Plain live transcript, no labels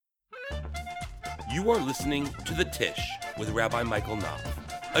You are listening to The Tish with Rabbi Michael Knopf,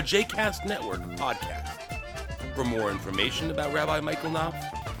 a JCast Network podcast. For more information about Rabbi Michael Knopf,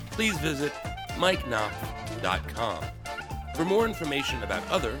 please visit mikeknopf.com. For more information about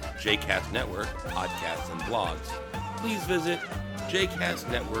other JCast Network podcasts and blogs, please visit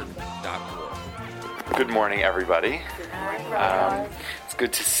jcastnetwork.org. Good morning, everybody. It's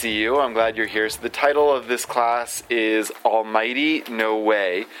good to see you. I'm glad you're here. So the title of this class is Almighty No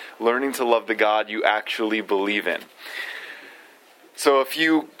Way, Learning to Love the God You Actually Believe in. So a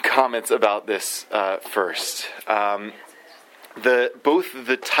few comments about this first. Both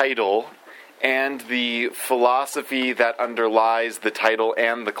the title and the philosophy that underlies the title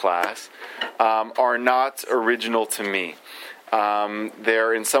and the class are not original to me.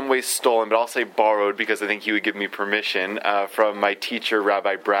 They're in some ways stolen, but I'll say borrowed because I think he would give me permission from my teacher,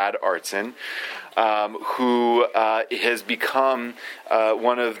 Rabbi Brad Artson, who has become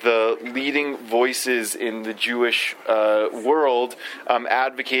one of the leading voices in the Jewish world,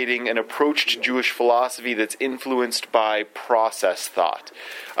 advocating an approach to Jewish philosophy that's influenced by process thought.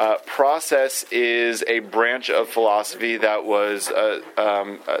 Process is a branch of philosophy that was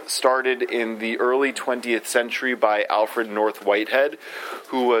started in the early 20th century by Alfred North Whitehead,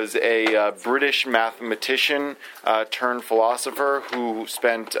 who was a British mathematician turned philosopher who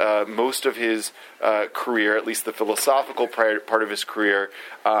spent most of his career, at least the philosophical part of his career,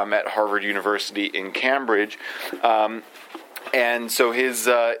 at Harvard University in Cambridge. And so his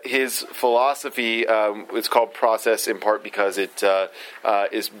philosophy is called process in part because it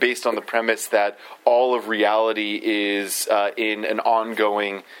is based on the premise that all of reality is in an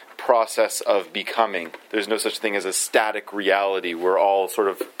ongoing process of becoming. There's no such thing as a static reality. We're all sort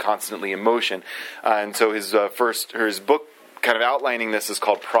of constantly in motion. And so his book kind of outlining this is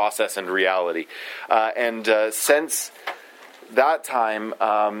called Process and Reality. And since that time,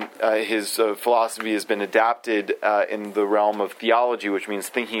 his philosophy has been adapted in the realm of theology, which means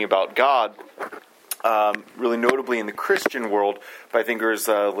thinking about God, really notably in the Christian world, by thinkers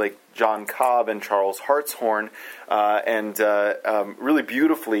like John Cobb and Charles Hartshorne, and really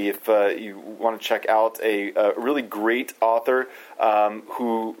beautifully, if you want to check out a really great author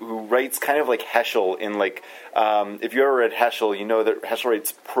who writes kind of like Heschel in like, if you ever read Heschel, you know that Heschel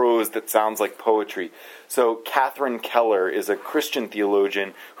writes prose that sounds like poetry. So Catherine Keller is a Christian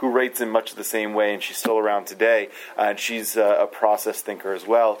theologian who writes in much the same way, and she's still around today, and she's a process thinker as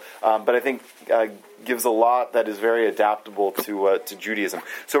well. But I think gives a lot that is very adaptable to Judaism.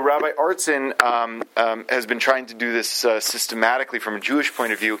 So Rabbi Artson has been trying to do this systematically from a Jewish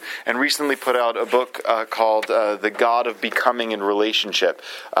point of view, and recently put out a book called The God of Becoming in Relationship,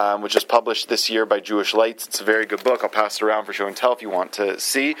 which was published this year by Jewish Lights. It's a very good book. I'll pass it around for show and tell if you want to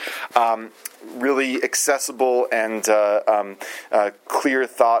see. Really accessible and clear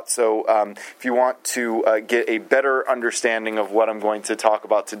thought. So if you want to get a better understanding of what I'm going to talk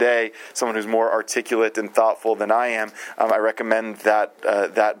about today, someone who's more articulate and thoughtful than I am, I recommend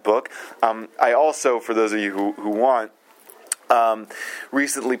that book. I also, for those of you who want,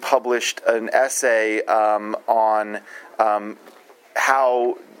 recently published an essay on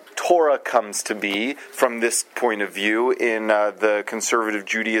how Torah comes to be from this point of view in the Conservative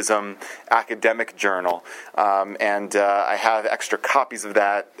Judaism Academic Journal, and I have extra copies of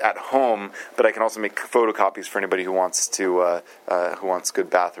that at home, but I can also make photocopies for anybody who wants good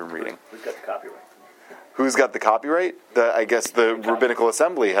bathroom reading. Who's got the copyright? Who's got the copyright? I guess the Rabbinical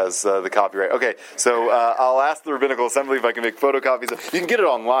Assembly has the copyright. Okay, so I'll ask the Rabbinical Assembly if I can make photocopies. You can get it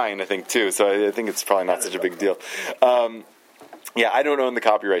online, I think, too, so I think it's probably not such a big deal. Yeah, I don't own the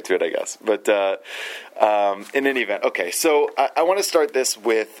copyright to it, I guess. But in any event, okay. So I want to start this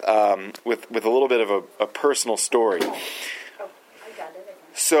with a little bit of a personal story. Oh, I got it.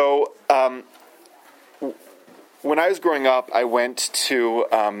 So when I was growing up, I went to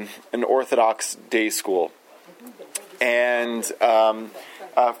an Orthodox day school, and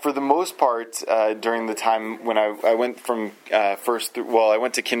for the most part, during the time when I went from I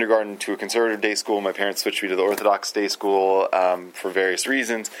went to kindergarten to a conservative day school. My parents switched me to the Orthodox day school for various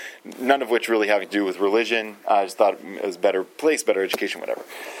reasons, none of which really having to do with religion. I just thought it was a better place, better education, whatever.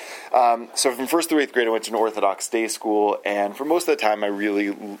 So from 1st through 8th grade, I went to an Orthodox day school, and for most of the time, I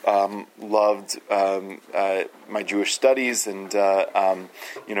really loved my Jewish studies, and it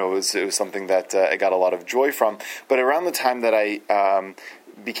was something that I got a lot of joy from. But around the time that I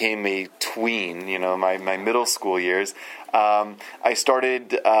became a tween, my middle school years, I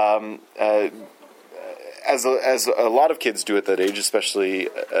started, as a lot of kids do at that age, especially,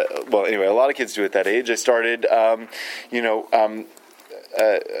 a lot of kids do at that age, I started,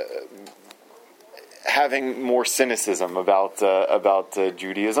 having more cynicism about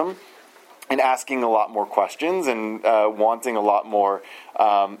Judaism. asking a lot more questions and wanting a lot more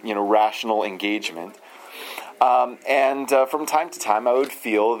rational engagement. And from time to time, I would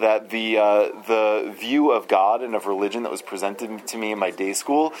feel that the view of God and of religion that was presented to me in my day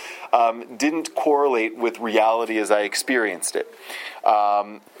school didn't correlate with reality as I experienced it.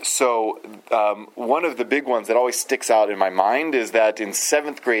 So one of the big ones that always sticks out in my mind is that in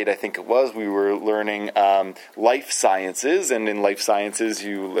 7th grade, I think it was, we were learning life sciences, and in life sciences,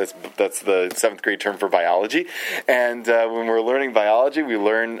 that's the 7th grade term for biology. And when we're learning biology, we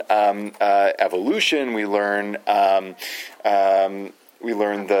learn evolution, we learn the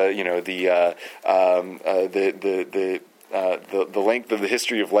length of the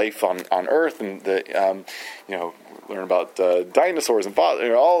history of life on Earth, and learn about dinosaurs and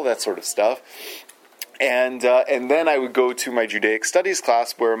all that sort of stuff. And then I would go to my Judaic Studies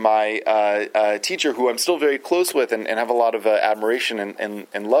class, where my teacher, who I'm still very close with and have a lot of admiration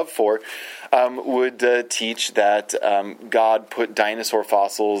and love for, would teach that God put dinosaur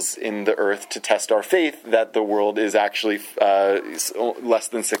fossils in the earth to test our faith that the world is actually less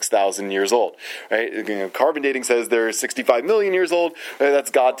than 6,000 years old. Right? Carbon dating says they're 65 million years old. Right? That's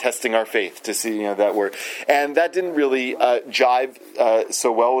God testing our faith to see that we're. And that didn't really jive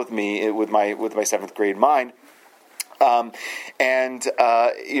so well with me with my 7th grade mind. And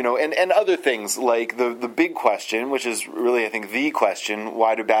other things like the big question, which is really, I think, the question: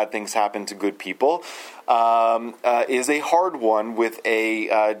 why do bad things happen to good people? Is a hard one with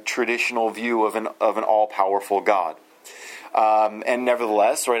a traditional view of an all-powerful God. And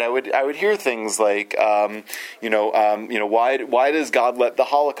nevertheless, right, I would hear things like, why does God let the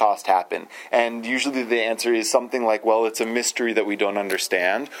Holocaust happen? And usually the answer is something like, well, it's a mystery that we don't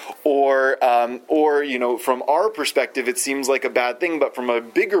understand, or from our perspective, it seems like a bad thing, but from a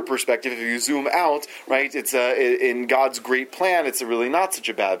bigger perspective, if you zoom out, right, it's in God's great plan, it's really not such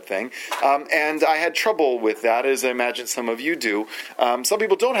a bad thing. And I had trouble with that, as I imagine some of you do. Some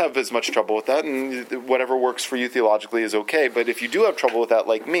people don't have as much trouble with that, and whatever works for you theologically is okay. But if you do have trouble with that,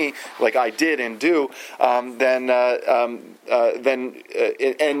 like me, like I did and do, then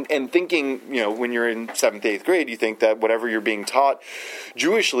thinking, when you're in 7th, 8th grade, you think that whatever you're being taught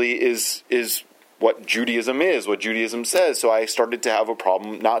Jewishly is what Judaism is, what Judaism says. So I started to have a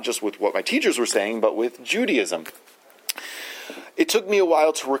problem, not just with what my teachers were saying, but with Judaism. It took me a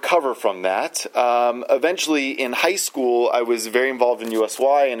while to recover from that. Eventually, in high school, I was very involved in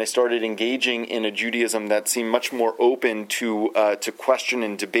USY, and I started engaging in a Judaism that seemed much more open to question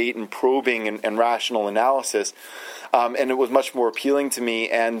and debate and probing and rational analysis. And it was much more appealing to me,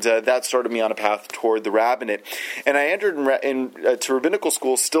 and that started me on a path toward the rabbinate. And I entered to rabbinical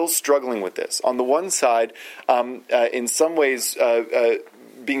school still struggling with this. On the one side, in some ways,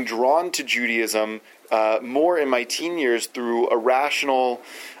 being drawn to Judaism more in my teen years through a rational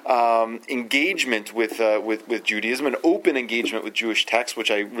engagement with Judaism, an open engagement with Jewish texts,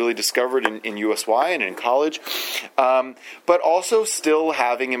 which I really discovered in USY and in college, but also still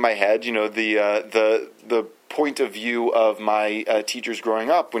having in my head, the point of view of my teachers growing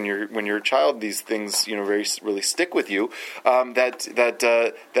up. When you're a child, these things really stick with you.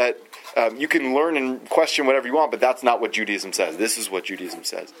 That you can learn and question whatever you want, but that's not what Judaism says. This is what Judaism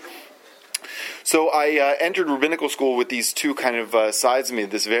says. So I entered rabbinical school with these two kind of sides of me,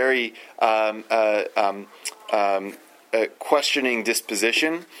 this very questioning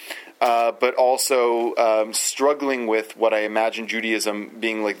disposition, but also struggling with what I imagine Judaism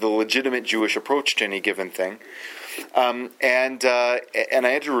being like the legitimate Jewish approach to any given thing. And I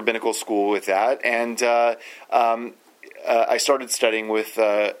entered rabbinical school with that, and I started studying with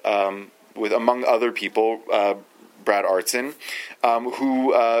among other people, Brad Artson,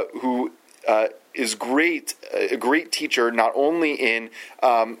 who is a great teacher, not only in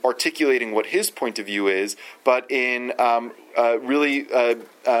articulating what his point of view is, but in really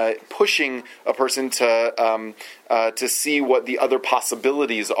pushing a person to see what the other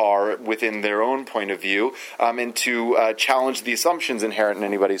possibilities are within their own point of view, and to challenge the assumptions inherent in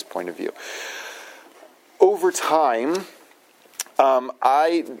anybody's point of view. Over time,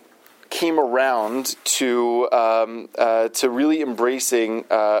 I came around to really embracing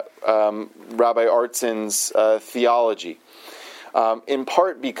Rabbi Artson's theology, in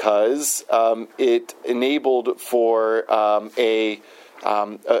part because it enabled for a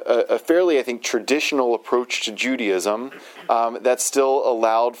a fairly, I think, traditional approach to Judaism that still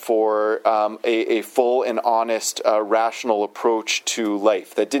allowed for a full and honest, rational approach to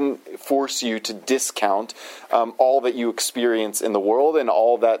life, that didn't force you to discount all that you experience in the world and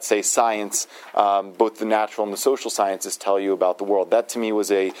all that, say, science, both the natural and the social sciences, tell you about the world. That, to me,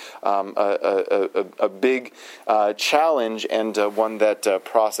 was a big challenge, and one that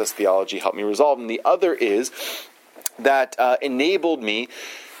process theology helped me resolve. And the other is that enabled me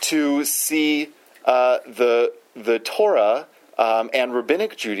to see the Torah and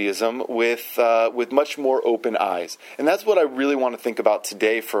Rabbinic Judaism with much more open eyes. And that's what I really want to think about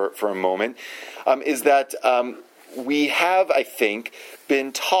today for a moment, is that we have, I think,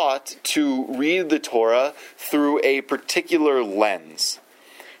 been taught to read the Torah through a particular lens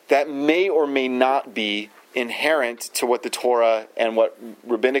that may or may not be inherent to what the Torah and what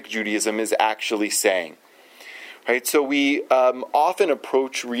Rabbinic Judaism is actually saying. Right? So we often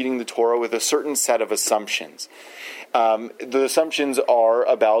approach reading the Torah with a certain set of assumptions. The assumptions are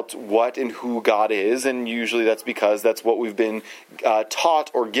about what and who God is, and usually that's because that's what we've been taught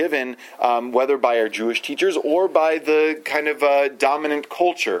or given, whether by our Jewish teachers or by the kind of dominant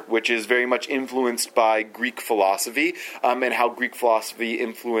culture, which is very much influenced by Greek philosophy, and how Greek philosophy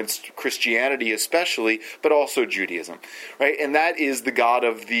influenced Christianity especially, but also Judaism. Right? And that is the God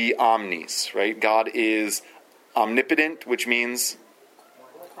of the omnis. Right? God is omnipotent, which means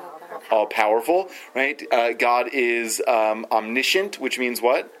all-powerful, right? God is omniscient, which means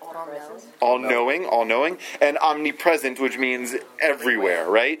what? All-knowing, and omnipresent, which means everywhere,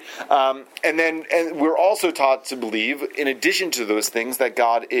 right? And we're also taught to believe, in addition to those things, that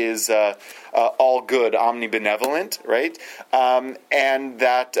God is all-good, omnibenevolent, right? And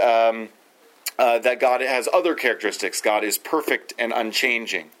that that God has other characteristics. God is perfect and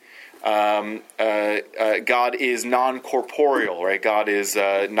unchanging. God is non-corporeal, right? God is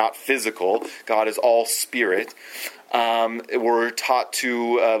not physical. God is all spirit. We're taught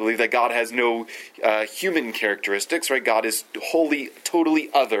to believe that God has no human characteristics, right? God is wholly,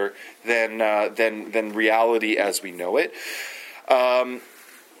 totally other than reality as we know it.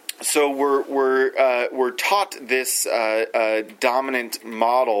 So we're taught this dominant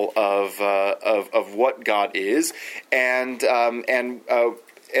model of what God is, and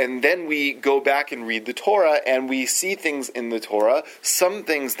then we go back and read the Torah, and we see things in the Torah, some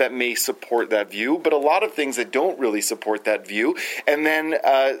things that may support that view, but a lot of things that don't really support that view, and then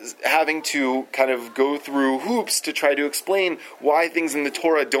having to kind of go through hoops to try to explain why things in the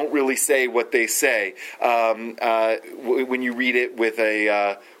Torah don't really say what they say when you read it with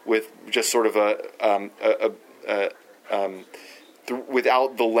with just sort of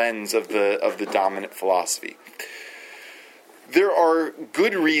without the lens of the dominant philosophy. There are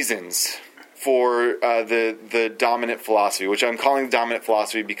good reasons for the dominant philosophy, which I'm calling the dominant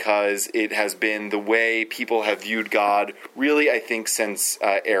philosophy because it has been the way people have viewed God, really, I think, since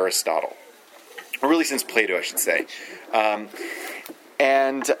Aristotle. Or really since Plato, I should say.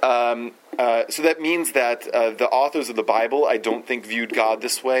 So that means that the authors of the Bible, I don't think, viewed God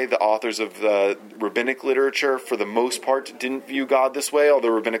this way. The authors of the rabbinic literature, for the most part, didn't view God this way, although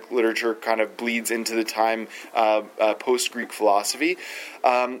rabbinic literature kind of bleeds into the time post-Greek philosophy.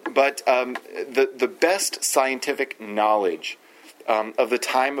 But the best scientific knowledge of the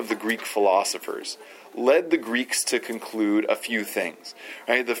time of the Greek philosophers led the Greeks to conclude a few things.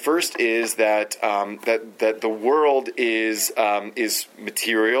 Right? The first is that that the world is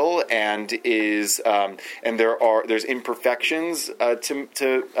material and there's imperfections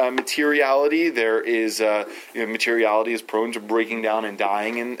to materiality. There is materiality is prone to breaking down and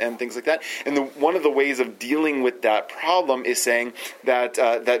dying and things like that. And one of the ways of dealing with that problem is saying that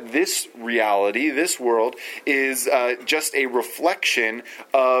that this reality, this world, is just a reflection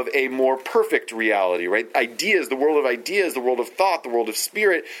of a more perfect reality. Right? Ideas, the world of ideas, the world of thought, the world of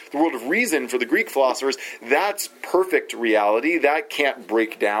spirit, the world of reason for the Greek philosophers, that's perfect reality. That can't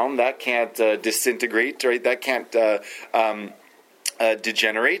break down. That can't disintegrate. Right? That can't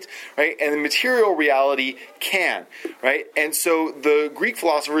degenerate, right? And the material reality can, right? And so the Greek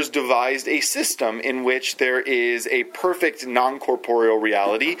philosophers devised a system in which there is a perfect non-corporeal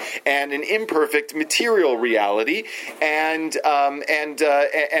reality and an imperfect material reality, and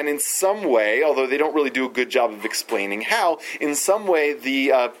in some way, although they don't really do a good job of explaining how, in some way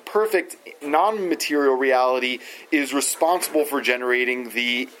the perfect non-material reality is responsible for generating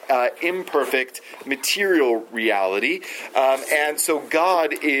the imperfect material reality, and so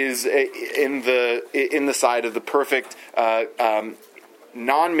God is in the side of the perfect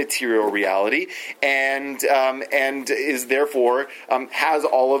non-material reality, and is therefore has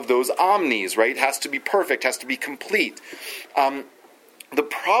all of those omnis, right? Has to be perfect, has to be complete. The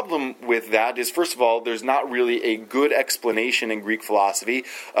problem with that is, first of all, there's not really a good explanation in Greek philosophy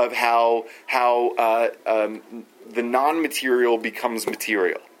of how the non-material becomes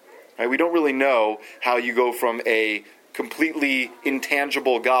material. Right? We don't really know how you go from a completely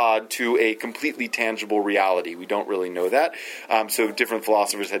intangible God to a completely tangible reality. We don't really know that. So different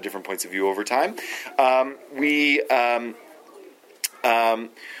philosophers had different points of view over time.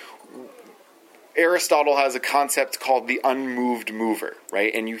 Aristotle has a concept called the unmoved mover,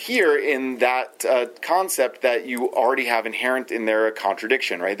 right? And you hear in that concept that you already have inherent in there a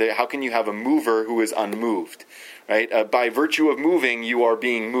contradiction, right? How can you have a mover who is unmoved, right? By virtue of moving, you are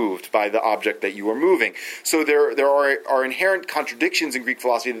being moved by the object that you are moving. So there are inherent contradictions in Greek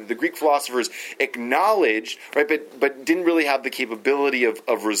philosophy that the Greek philosophers acknowledged, right? But didn't really have the capability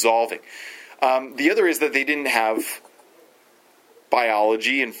of resolving. The other is that they didn't have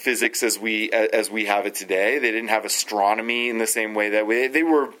biology and physics as we have it today. They didn't have astronomy in the same way that they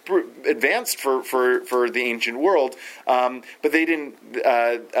were advanced for the ancient world, but they didn't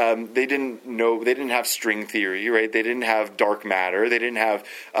have string theory, right? They didn't have dark matter. They didn't have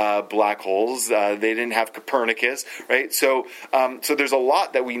black holes. They didn't have Copernicus, right? So there's a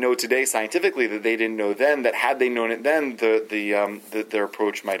lot that we know today scientifically that they didn't know then. That had they known it then, their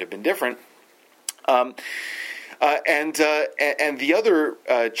approach might have been different. And the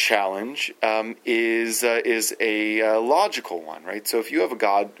other challenge is a logical one, right? So if you have a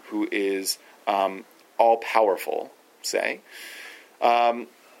God who is all powerful, say,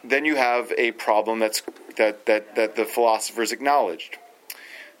 then you have a problem that the philosophers acknowledged.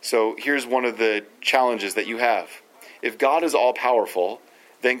 So here's one of the challenges that you have: if God is all powerful,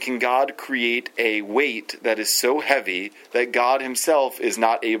 then can God create a weight that is so heavy that God Himself is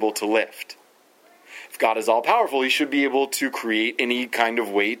not able to lift? If God is all-powerful, He should be able to create any kind of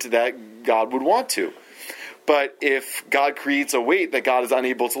weight that God would want to. But if God creates a weight that God is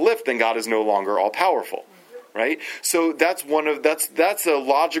unable to lift, then God is no longer all-powerful, right? So that's a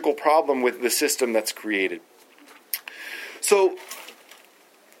logical problem with the system that's created. So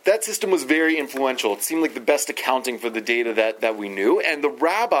that system was very influential. It seemed like the best accounting for the data that we knew. And the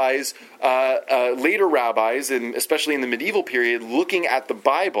rabbis, later rabbis, and especially in the medieval period, looking at the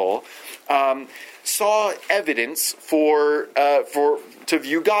Bible, saw evidence to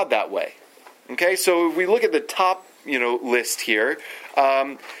view God that way. Okay, so if we look at the top, list here,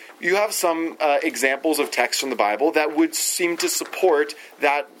 you have some examples of texts from the Bible that would seem to support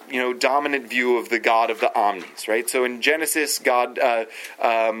that dominant view of the God of the omnis, right? So in Genesis, God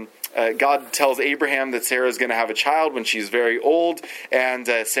tells Abraham that Sarah is going to have a child when she's very old, and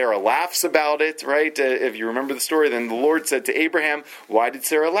Sarah laughs about it, right? If you remember the story, then the Lord said to Abraham, "Why did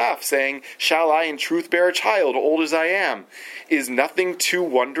Sarah laugh, saying, 'Shall I in truth bear a child, old as I am? Is nothing too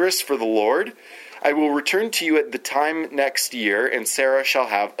wondrous for the Lord? I will return to you at the time next year, and Sarah shall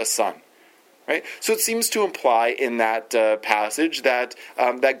have a son.'" Right? So it seems to imply in that passage that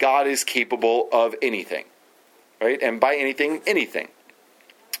God is capable of anything, right? And by anything,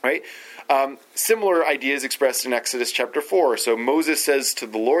 right? Similar ideas expressed in Exodus chapter 4. So Moses says to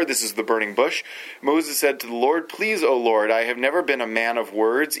the Lord, this is the burning bush, Moses said to the Lord, "Please, O Lord, I have never been a man of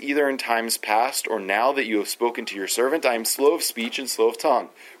words, either in times past or now that you have spoken to your servant. I am slow of speech and slow of tongue."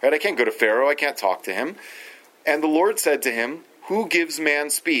 Right? I can't go to Pharaoh, I can't talk to him. And the Lord said to him, "Who gives man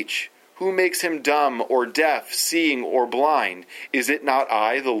speech? Who makes him dumb or deaf, seeing or blind? Is it not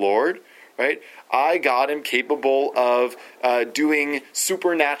I, the Lord?" Right? I, God, am capable of doing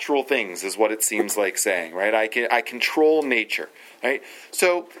supernatural things, is what it seems like saying. Right? I control nature. Right?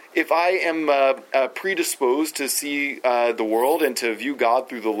 So if I am predisposed to see the world and to view God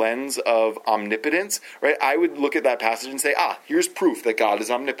through the lens of omnipotence, right, I would look at that passage and say, here's proof that God is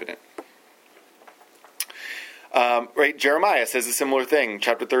omnipotent. Right, Jeremiah says a similar thing,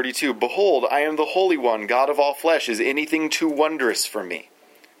 chapter 32. "Behold, I am the Holy One, God of all flesh. Is anything too wondrous for me?"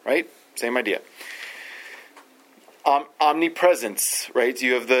 Right? Same idea. Omnipresence, right?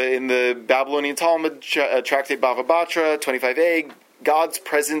 You have in the Babylonian Talmud, Tractate Bava Batra, 25a, God's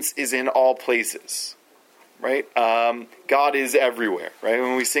presence is in all places. Right? God is everywhere, right?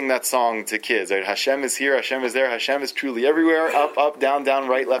 When we sing that song to kids, right? Hashem is here, Hashem is there, Hashem is truly everywhere, up, down,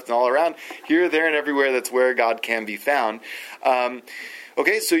 right, left, and all around. Here, there, and everywhere, that's where God can be found.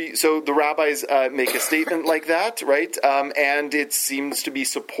 Okay, so the rabbis make a statement like that, right? And it seems to be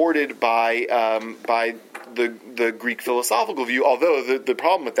supported by the Greek philosophical view, although the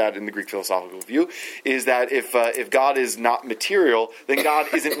problem with that in the Greek philosophical view is that if God is not material, then God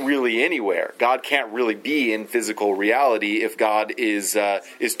isn't really anywhere. God can't really be in physical reality if God is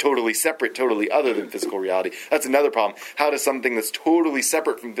totally separate, totally other than physical reality. That's another problem. How does something that's totally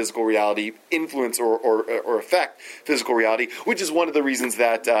separate from physical reality influence or affect physical reality? Which is one of the reasons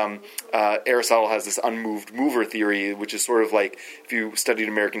that Aristotle has this unmoved mover theory, which is sort of like, if you studied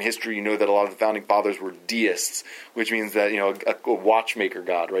American history, you know that a lot of the founding fathers were deists, which means that, a watchmaker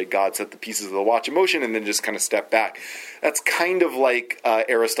god, right? God set the pieces of the watch in motion and then just kind of stepped back. That's kind of like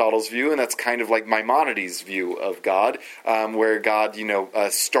Aristotle's view, and that's kind of like Maimonides' view of God, where God,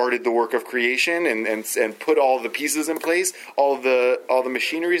 started the work of creation and put all the pieces in place, all the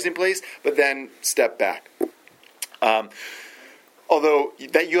machineries in place, but then stepped back. Although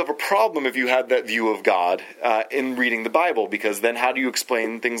that you have a problem if you had that view of God in reading the Bible, because then how do you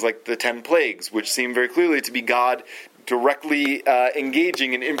explain things like the 10 plagues, which seem very clearly to be God directly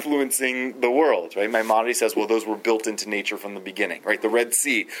engaging and influencing the world, right? Maimonides says, well, those were built into nature from the beginning, right? The Red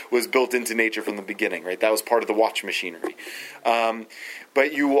Sea was built into nature from the beginning, right? That was part of the watch machinery.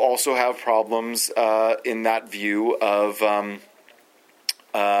 But you will also have problems in that view of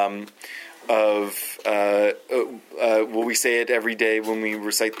we say it every day when we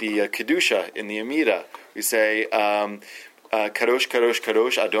recite the Kedusha in the Amida. We say, Kadosh, Kadosh,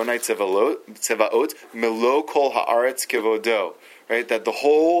 Kadosh, Adonai Tzevaot, Melo Kol Haaretz Kevodo. Right? That the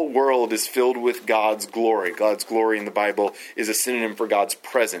whole world is filled with God's glory. God's glory in the Bible is a synonym for God's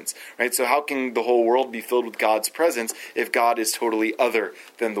presence. Right? So how can the whole world be filled with God's presence if God is totally other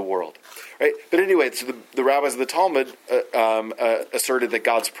than the world? Right? But anyway, so the rabbis of the Talmud asserted that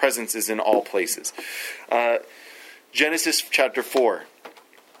God's presence is in all places. Genesis chapter 4.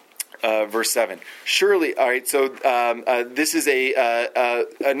 Verse 7. Surely, all right. So this is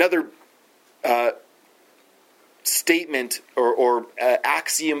another statement or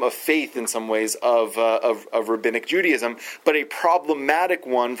axiom of faith in some ways of rabbinic Judaism, but a problematic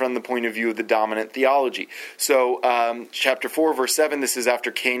one from the point of view of the dominant theology. So, chapter 4, verse 7. This is after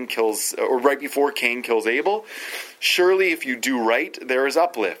Cain kills, or right before Cain kills Abel. Surely, if you do right, there is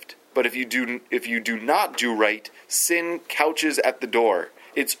uplift. But if you do not do right, sin couches at the door.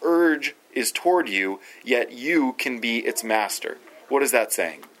 Its urge is toward you, yet you can be its master. What is that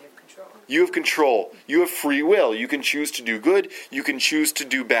saying? You have control. You have free will. You can choose to do good. You can choose to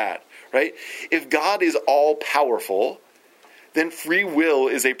do bad. Right? If God is all-powerful, then free will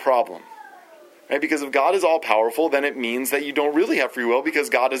is a problem. Right? Because if God is all-powerful, then it means that you don't really have free will because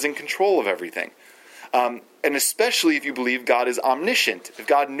God is in control of everything. And especially if you believe God is omniscient, if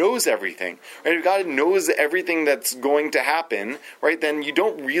God knows everything, right? If God knows everything that's going to happen, right, then you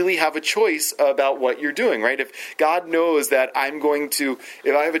don't really have a choice about what you're doing, right? If God knows that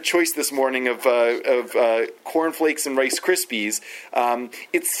if I have a choice this morning of cornflakes and Rice Krispies,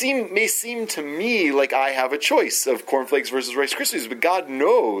 it may seem to me like I have a choice of cornflakes versus Rice Krispies, but God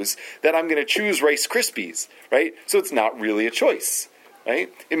knows that I'm going to choose Rice Krispies, right? So it's not really a choice.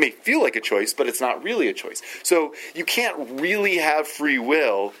 Right? It may feel like a choice, but it's not really a choice. So you can't really have free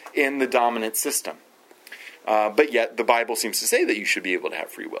will in the dominant system. But yet the Bible seems to say that you should be able to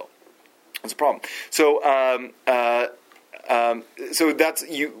have free will. That's a problem. So that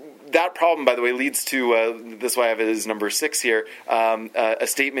problem, by the way, leads to that's why I have it as number 6 here. A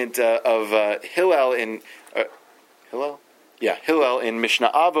statement of Hillel in Hillel in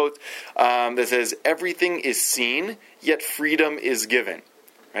Mishnah Avot that says everything is seen, yet freedom is given.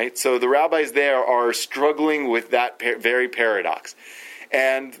 Right? So the rabbis there are struggling with that very paradox.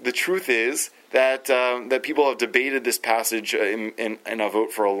 And the truth is that people have debated this passage in Avot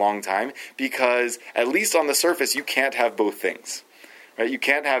for a long time, because at least on the surface you can't have both things. Right? You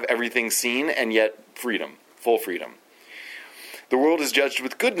can't have everything seen and yet freedom, full freedom. The world is judged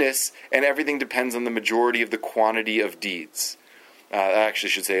with goodness, and everything depends on the majority of the quantity of deeds. I actually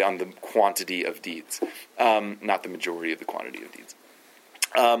should say on the quantity of deeds, not the majority of the quantity of deeds.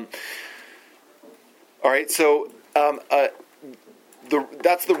 All right, so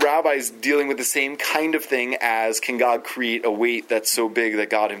that's the rabbis dealing with the same kind of thing as, can God create a weight that's so big that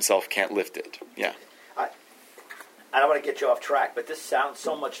God himself can't lift it? Yeah. I don't want to get you off track, but this sounds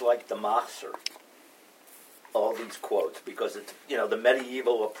so much like the Machzor. All these quotes, because it's the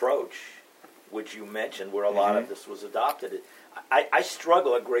medieval approach, which you mentioned, where a lot of this was adopted. I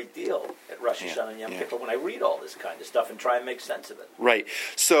struggle a great deal at Rosh Hashanah and Yom Kippur when I read all this kind of stuff and try and make sense of it. Right.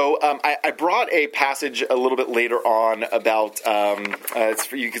 So I brought a passage a little bit later on about,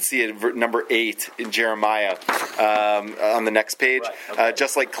 you can see it number 8 in Jeremiah. on the next page. Right, okay.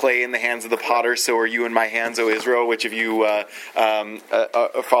 Just like clay in the hands of the potter, so are you in my hands, O Israel, which if you are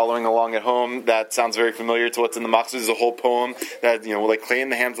following along at home, that sounds very familiar to what's in the Machzor. There's a whole poem that, like clay in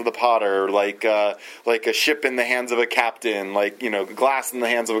the hands of the potter, like a ship in the hands of a captain, glass in the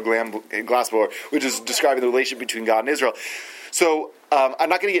hands of a glass blower, which is describing the relationship between God and Israel. So I'm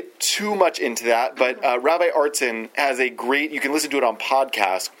not going to get too much into that, but Rabbi Artson has a great, you can listen to it on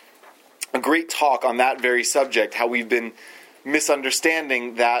podcast, a great talk on that very subject, how we've been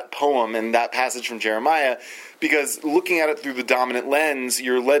misunderstanding that poem and that passage from Jeremiah, because looking at it through the dominant lens,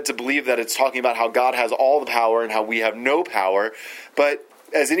 you're led to believe that it's talking about how God has all the power and how we have no power. But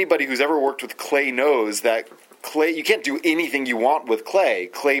as anybody who's ever worked with clay knows, that clay, you can't do anything you want with clay.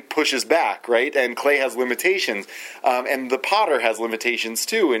 Clay pushes back, right? And clay has limitations. And the potter has limitations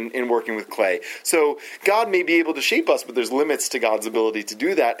too in working with clay. So God may be able to shape us, but there's limits to God's ability to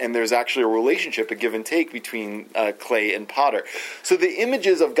do that. And there's actually a relationship, a give and take between clay and potter. So the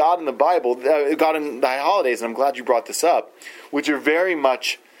images of God in the Bible, God in the High Holidays, and I'm glad you brought this up, which are very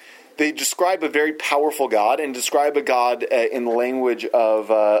much, they describe a very powerful God and describe a God in the language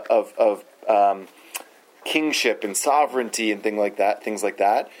of kingship and sovereignty and things like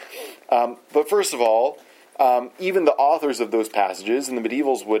that. But first of all, even the authors of those passages in the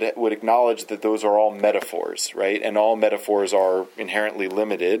medievals would acknowledge that those are all metaphors, right? And all metaphors are inherently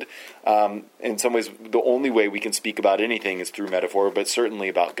limited. In some ways, the only way we can speak about anything is through metaphor, but certainly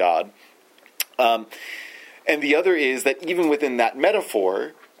about God. And the other is that even within that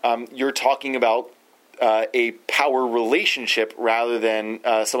metaphor, you're talking about a power relationship rather than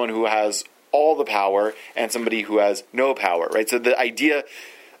someone who has all the power and somebody who has no power, right? So the idea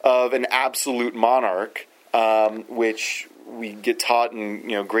of an absolute monarch, which we get taught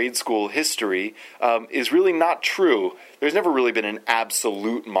in grade school history, is really not true. There's never really been an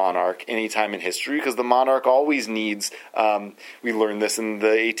absolute monarch any time in history, because the monarch always needs, we learned this in the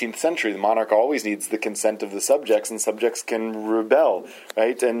 18th century, the monarch always needs the consent of the subjects, and subjects can rebel,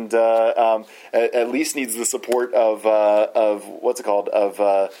 right? And at least needs the support of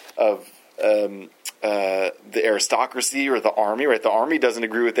the aristocracy or the army, right? The army doesn't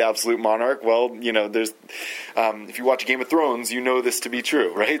agree with the absolute monarch. Well, there's if you watch Game of Thrones, you know this to be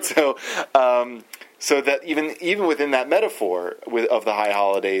true, right? So that even within that metaphor of the High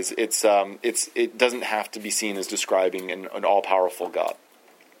Holidays, it doesn't have to be seen as describing an all-powerful God.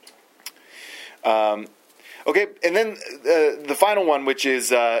 Okay, and then the final one, which is,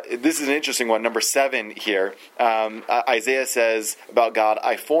 this is an interesting one, number 7 here. Isaiah says about God,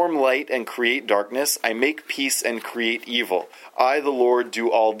 I form light and create darkness. I make peace and create evil. I, the Lord, do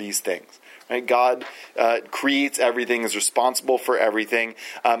all these things. Right? God creates everything, is responsible for everything.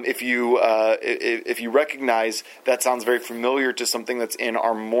 If you recognize, that sounds very familiar to something that's in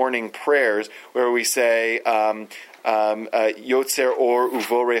our morning prayers, where we say, Yotzer or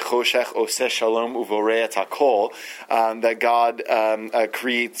uvore choshech oseh shalom uvore et hakol, that God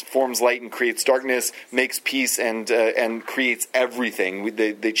forms light and creates darkness, makes peace and creates everything.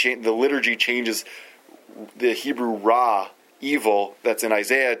 The liturgy changes the Hebrew ra, evil, that's in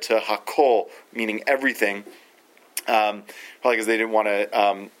Isaiah, to hakol, meaning everything. Probably because they didn't want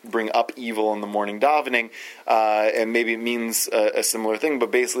to bring up evil in the morning davening, and maybe it means a similar thing, but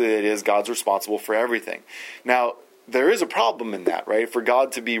basically it is God's responsible for everything. Now, there is a problem in that, right? For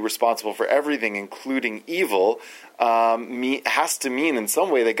God to be responsible for everything, including evil, has to mean in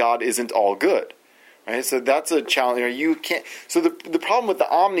some way that God isn't all good, right? So that's a challenge. You can't. So the problem with the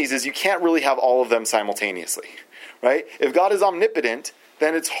omnis is you can't really have all of them simultaneously, right? If God is omnipotent,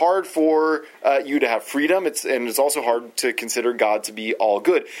 then it's hard for you to have freedom. It's also hard to consider God to be all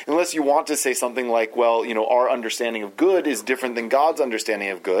good, unless you want to say something like, well, our understanding of good is different than God's understanding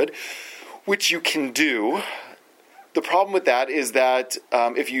of good, which you can do. The problem with that is that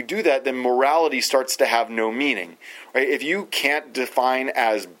if you do that, then morality starts to have no meaning, right? If you can't define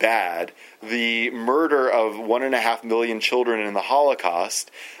as bad the murder of 1.5 million children in the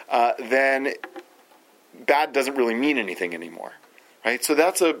Holocaust, then bad doesn't really mean anything anymore, right? So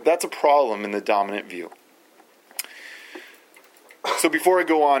that's a problem in the dominant view. So before I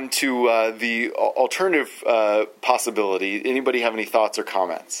go on to the alternative possibility, anybody have any thoughts or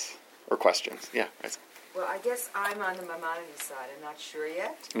comments or questions? Yeah, right. Well, I guess I'm on the Maimonides side. I'm not sure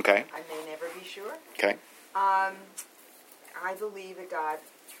yet. Okay. I may never be sure. Okay. I believe that God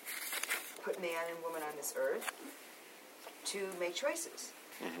put man and woman on this earth to make choices.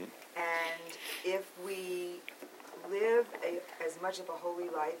 Mm-hmm. And if we live as much of a holy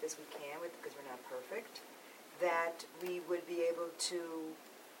life as we can, because we're not perfect, that we would be able to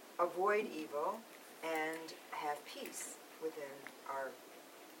avoid evil and have peace within our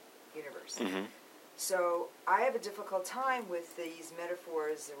universe. Mm-hmm. So I have a difficult time with these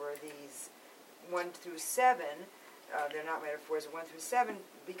metaphors or these 1 through 7. They're not metaphors, 1 through 7,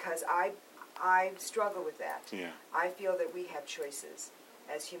 because I struggle with that. Yeah. I feel that we have choices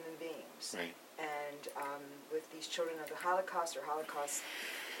as human beings. Right. And with these children of the Holocaust or Holocaust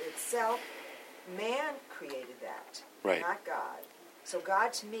itself, man created that, Right. not God. So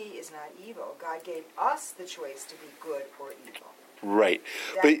God to me is not evil. God gave us the choice to be good or evil. Right.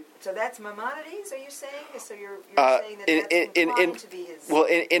 But So that's Maimonides, are you saying? So you're saying that that's in to be his... well,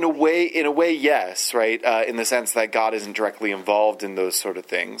 in a way, yes, right. In the sense that God isn't directly involved in those sort of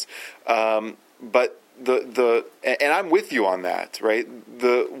things, but and I'm with you on that, right?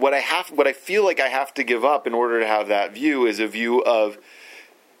 What I feel like I have to give up in order to have that view is a view of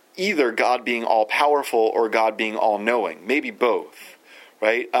either God being all powerful or God being all knowing, maybe both.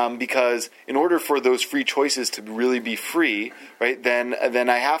 Right, because in order for those free choices to really be free, right, then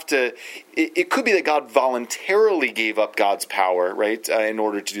I have to. It could be that God voluntarily gave up God's power, right, in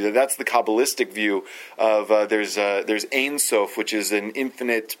order to do that. That's the Kabbalistic view of there's Ein Sof, which is an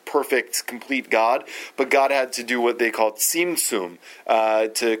infinite, perfect, complete God, but God had to do what they call Tzimtzum,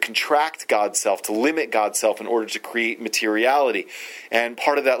 to contract God's self, to limit God's self in order to create materiality, and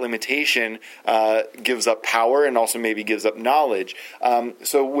part of that limitation gives up power and also maybe gives up knowledge.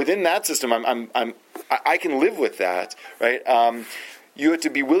 So within that system, I can live with that, right? You have to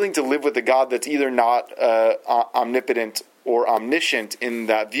be willing to live with a God that's either not omnipotent or omniscient in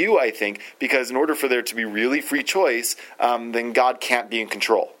that view, I think, because in order for there to be really free choice, then God can't be in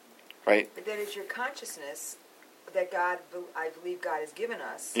control, right? But then it's your consciousness that I believe God has given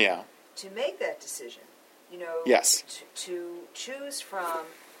us Yeah. to make that decision. You know, Yes. to choose from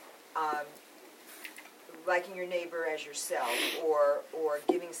liking your neighbor as yourself, or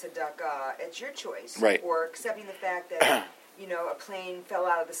giving tzedakah, it's your choice. Right. Or accepting the fact that a plane fell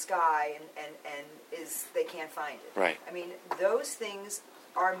out of the sky and they can't find it. Right. I mean, those things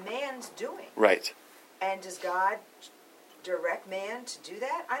are man's doing. Right. And does God direct man to do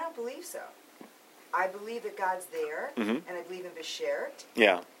that? I don't believe so. I believe that God's there, and I believe in Beshert,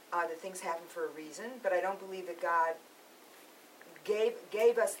 Yeah. that things happen for a reason, but I don't believe that God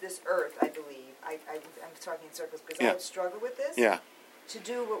gave us this earth, I believe. I'm talking in circles because I struggle with this. Yeah. To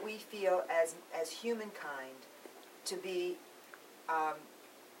do what we feel as humankind, to be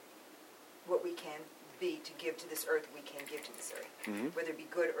what we can be, to give to this earth, we can give to this earth. Mm-hmm. Whether it be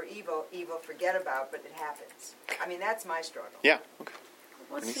good or evil, forget about, but it happens. I mean, that's my struggle. Yeah. Okay.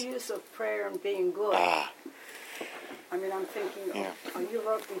 What's the use of prayer and being good? I mean, I'm thinking of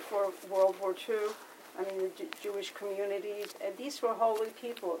Europe before World War II. I mean, the Jewish communities, and these were holy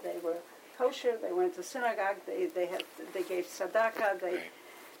people. They were kosher. They went to synagogue. They gave tzedakah.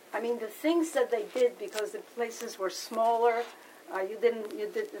 I mean, the things that they did, because the places were smaller.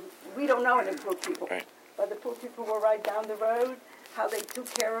 We don't know any poor people, Right. but the poor people were right down the road. How they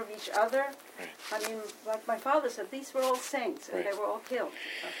took care of each other. Right. I mean, like my father said, these were all saints, and Right. they were all killed.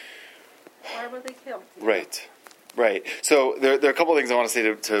 Why were they killed? Right. Right. So there are a couple of things I want to say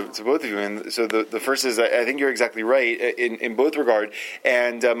to both of you. And so the first is I think you're exactly right in both regard.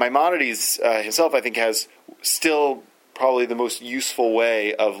 And Maimonides himself, I think, has still probably the most useful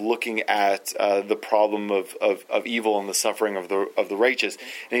way of looking at the problem of evil and the suffering of the righteous.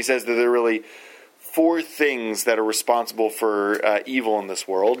 And he says that there are really 4 things that are responsible for evil in this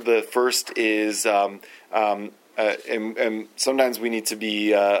world. The first is and sometimes we need to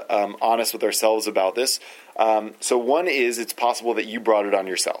be honest with ourselves about this. So one is it's possible that you brought it on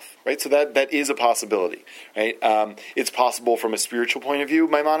yourself, right? So that is a possibility, right? It's possible from a spiritual point of view,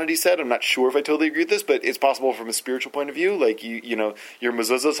 Maimonides said. I'm not sure if I totally agree with this, but it's possible from a spiritual point of view, like your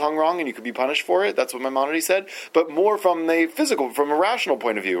mezuzah's hung wrong and you could be punished for it. That's what Maimonides said. But more from a rational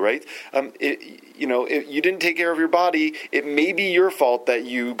point of view, right? If you didn't take care of your body, it may be your fault that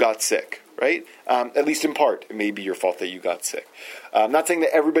you got sick. Right? At least in part, it may be your fault that you got sick. I'm not saying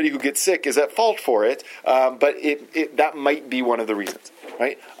that everybody who gets sick is at fault for it, but that might be one of the reasons.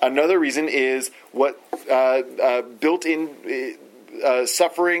 Right? Another reason is what built-in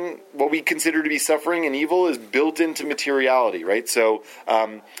suffering, what we consider to be suffering and evil, is built into materiality. Right? So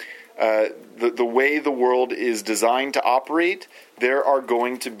the way the world is designed to operate, there are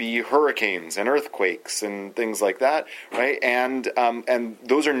going to be hurricanes and earthquakes and things like that, right? And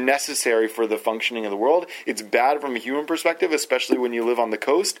those are necessary for the functioning of the world. It's bad from a human perspective, especially when you live on the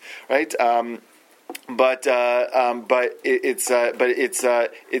coast, right? But it's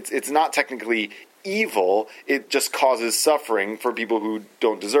not technically evil. It just causes suffering for people who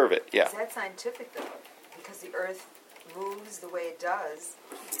don't deserve it. Yeah. Is that scientific though? Because the Earth moves the way it does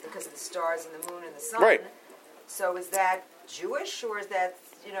because of the stars and the moon and the sun. Right. So is that Jewish or is that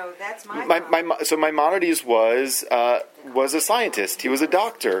that's my So Maimonides was a scientist. He was a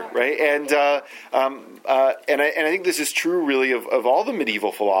doctor, right? And I think this is true, really, of all the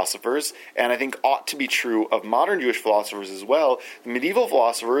medieval philosophers, and I think ought to be true of modern Jewish philosophers as well. The medieval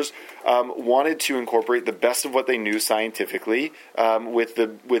philosophers wanted to incorporate the best of what they knew scientifically with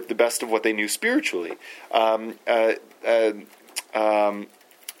the best of what they knew spiritually.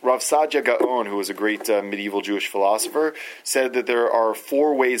 Rav Sadia Gaon, who was a great medieval Jewish philosopher, said that there are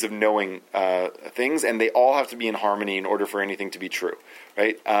 4 ways of knowing things, and they all have to be in harmony in order for anything to be true.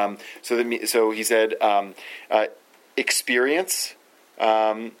 Right? So he said experience,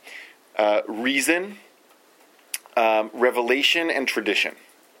 reason, revelation, and tradition.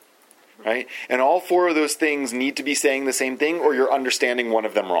 Right? And all 4 of those things need to be saying the same thing, or you're understanding one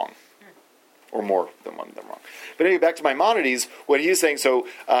of them wrong, or more than one of them wrong. But anyway, back to Maimonides, what he's saying, so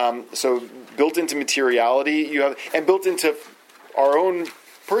built into materiality, you have, and built into our own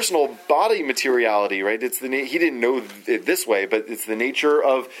personal body materiality, right? It's he didn't know it this way, but it's the nature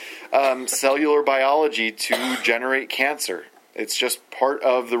of cellular biology to generate cancer. It's just part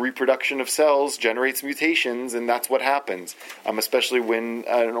of the reproduction of cells generates mutations, and that's what happens, especially when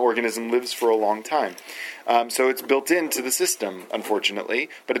an organism lives for a long time. So it's built into the system, unfortunately,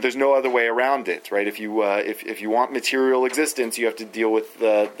 but there's no other way around it, right? If you want material existence, you have to deal with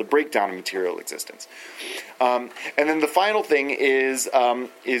the breakdown of material existence. And then the final thing is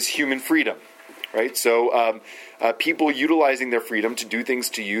human freedom, right? So people utilizing their freedom to do things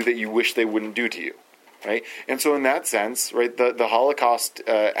to you that you wish they wouldn't do to you. Right, and so in that sense, right, the Holocaust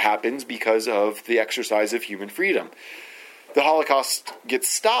happens because of the exercise of human freedom. The Holocaust gets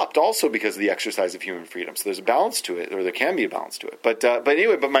stopped also because of the exercise of human freedom. So there's a balance to it, or there can be a balance to it. But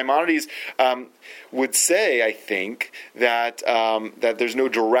anyway, Maimonides would say, I think, that that there's no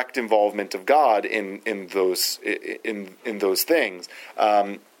direct involvement of God in those things.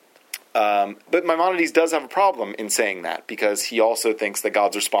 But Maimonides does have a problem in saying that, because he also thinks that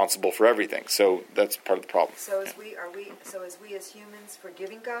God's responsible for everything. So that's part of the problem. So as we as humans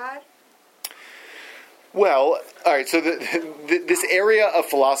forgiving God? Well, all right. So this area of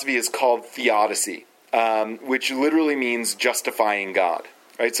philosophy is called theodicy, which literally means justifying God.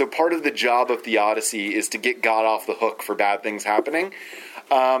 Right. So part of the job of theodicy is to get God off the hook for bad things happening,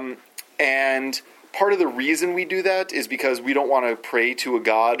 and part of the reason we do that is because we don't want to pray to a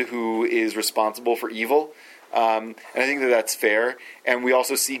God who is responsible for evil. And I think that's fair. And we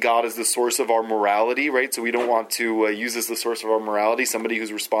also see God as the source of our morality, right? So we don't want to use as the source of our morality somebody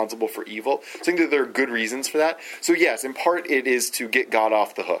who's responsible for evil. So I think that there are good reasons for that. So yes, in part it is to get God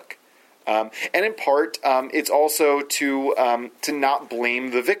off the hook. And in part it's also to not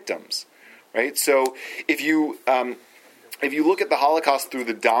blame the victims, right? So if you look at the Holocaust through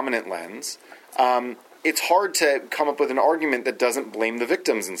the dominant lens, it's hard to come up with an argument that doesn't blame the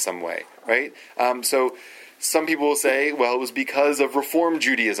victims in some way, right? So some people will say, well, it was because of Reform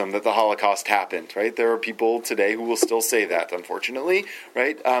Judaism that the Holocaust happened, right? There are people today who will still say that, unfortunately,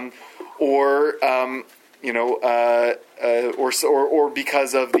 right? Or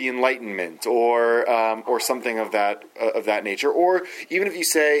because of the Enlightenment, or something of that nature, or even if you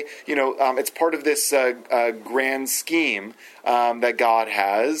say, it's part of this grand scheme that God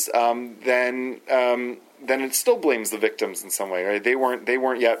has, then it still blames the victims in some way, right? They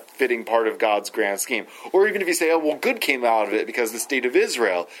weren't yet fitting part of God's grand scheme. Or even if you say, oh, well, good came out of it because the state of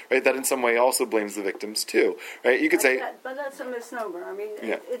Israel, right? That in some way also blames the victims too, right? You could say, but that's a misnomer. I mean,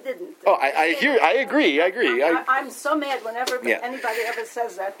 yeah. it didn't. Oh, I agree. I'm so mad whenever anybody ever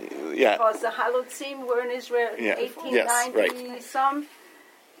says that. Yeah. Because the Halutzim were in Israel in 1890 some.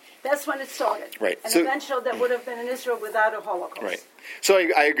 That's when it started. Right. And so, eventually that would have been in Israel without a Holocaust. Right. So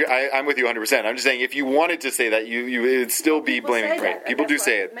I agree. I'm with you 100%. I'm just saying, if you wanted to say that, you would still be blaming. Right. People do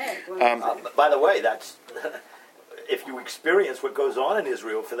say it. By the way, that's if you experience what goes on in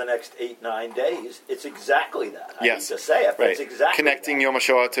Israel for the next 8-9 days, it's exactly that. I hate to say it, but right. It's exactly connecting that. Yom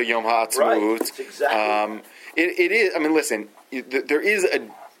HaShoah to Yom HaAtzmaut. Right. It's exactly. It is. I mean, listen. There is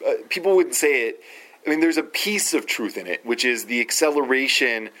people wouldn't say it. I mean, there's a piece of truth in it, which is the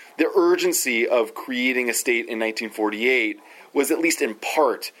acceleration, the urgency of creating a state in 1948 was at least in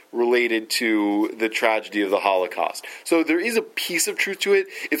part related to the tragedy of the Holocaust. So there is a piece of truth to it.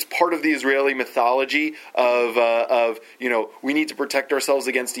 It's part of the Israeli mythology of we need to protect ourselves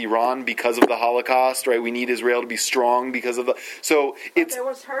against Iran because of the Holocaust, right? We need Israel to be strong because of the. So it's. There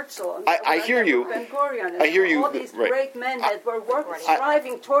was Herzl. I hear you. Ben-Gurion, I hear you. All these right. great men that were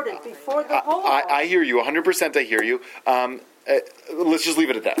striving toward it before the Holocaust. I hear you 100%. I hear you. Let's just leave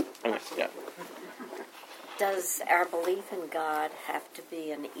it at that. Okay. Yeah. Does our belief in God have to be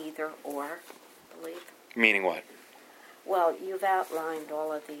an either-or belief? Meaning what? Well, you've outlined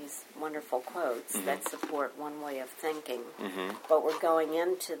all of these wonderful quotes that support one way of thinking, but we're going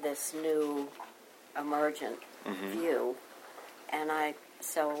into this new emergent view, and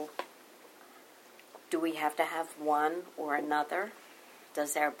so do we have to have one or another?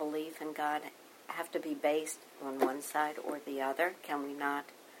 Does our belief in God have to be based on one side or the other? Can we not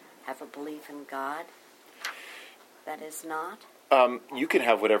have a belief in God that is not? You can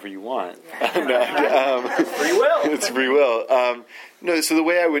have whatever you want. Free will. It's free will. No, so the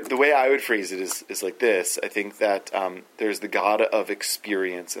way I would phrase it is like this. I think that there's the God of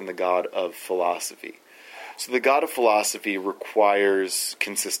experience and the God of philosophy. So the God of philosophy requires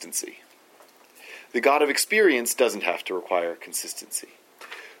consistency. The God of experience doesn't have to require consistency.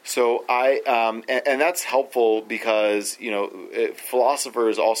 So and that's helpful because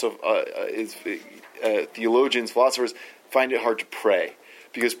philosophers also theologians, philosophers find it hard to pray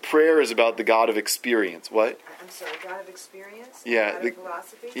because prayer is about the God of experience. What? I'm sorry, God of experience? Yeah. God of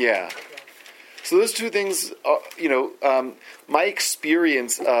philosophy? Yeah. Okay. So those two things, my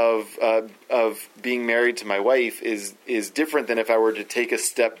experience of being married to my wife is different than if I were to take a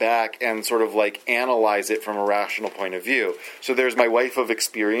step back and sort of like analyze it from a rational point of view. So there's my wife of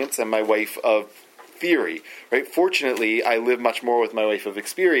experience and my wife of theory, right? Fortunately, I live much more with my wife of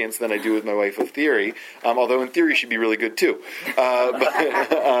experience than I do with my wife of theory, although in theory she'd be really good too. But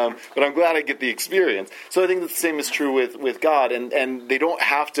I'm glad I get the experience. So I think the same is true with God, and they don't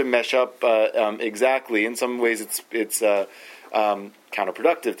have to mesh up exactly. In some ways, it's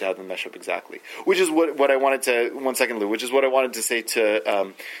counterproductive to have them mesh up exactly. Which is what I wanted to, one second, Lou, which is what I wanted to say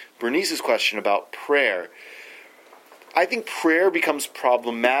to Bernice's question about prayer. I think prayer becomes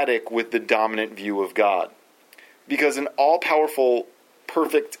problematic with the dominant view of God. Because an all-powerful,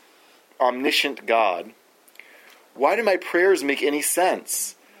 perfect, omniscient God, why do my prayers make any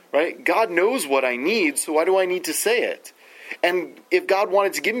sense? Right? God knows what I need, so why do I need to say it? And if God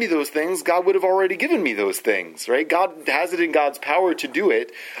wanted to give me those things, God would have already given me those things, right? God has it in God's power to do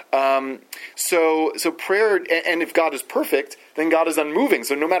it. So prayer, and if God is perfect, then God is unmoving.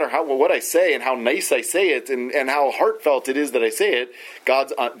 So no matter what I say and how nice I say it and how heartfelt it is that I say it,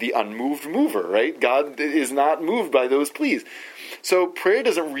 God's the unmoved mover, right? God is not moved by those pleas. So prayer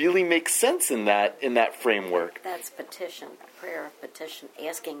doesn't really make sense in that framework. That's petition, prayer of petition,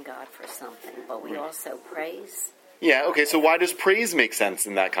 asking God for something, but we also praise. Yeah, okay, so why does praise make sense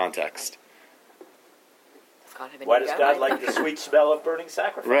in that context? Why does God like the sweet smell of burning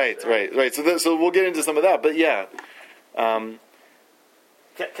sacrifice? Right. So we'll get into some of that, but yeah. Can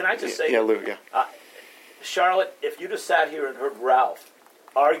I just say, Lou, yeah. Charlotte, if you just sat here and heard Ralph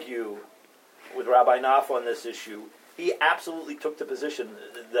argue with Rabbi Knopf on this issue, he absolutely took the position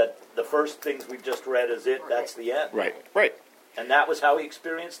that the first things we've just read is it, that's the end. Right. And that was how he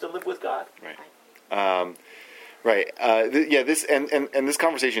experienced to live with God. Right. Right. This and this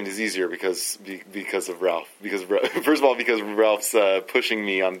conversation is easier because of Ralph. First of all, because Ralph's pushing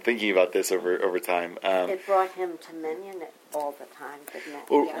me on thinking about this over time. It brought him to minion it all the time, didn't it?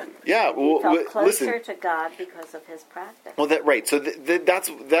 Well, yeah. He felt closer to God because of his practice. Well, right. So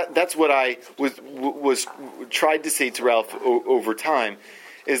that's what I was tried to say to Ralph over time,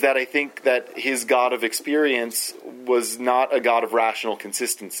 is that I think that his God of experience was not a God of rational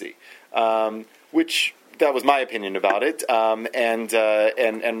consistency, which. That was my opinion about it, and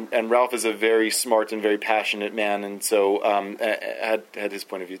Ralph is a very smart and very passionate man, and so had his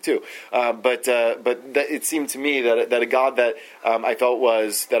point of view too. But it seemed to me that a God that I felt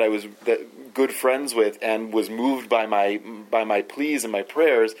that I was good friends with and was moved by my pleas and my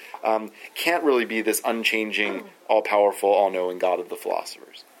prayers can't really be this unchanging, all powerful, all knowing God of the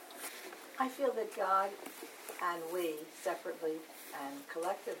philosophers. I feel that God and we separately and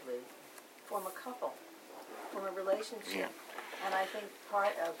collectively form a couple. From a relationship. Yeah. And I think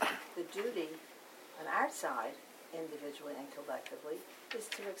part of the duty on our side, individually and collectively, is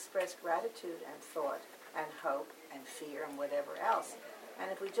to express gratitude and thought and hope and fear and whatever else.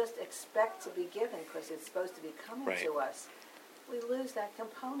 And if we just expect to be given because it's supposed to be coming to us, we lose that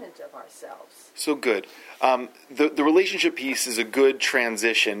component of ourselves. So good. The relationship piece is a good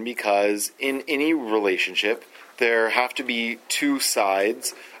transition because in any relationship, there have to be two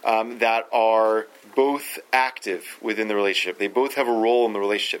sides that are both active within the relationship. They both have a role in the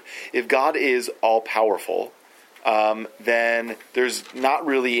relationship. If God is all-powerful, then there's not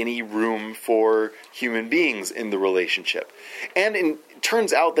really any room for human beings in the relationship. And it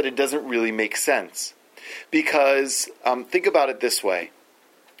turns out that it doesn't really make sense. Because, think about it this way.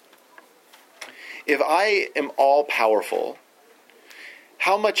 If I am all-powerful,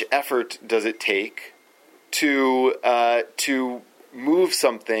 how much effort does it take to move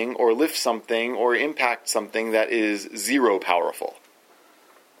something or lift something or impact something that is zero powerful?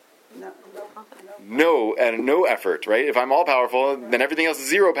 No effort, right? If I'm all powerful, then everything else is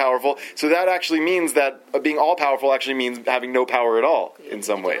zero powerful. So that actually means that being all powerful actually means having no power at all in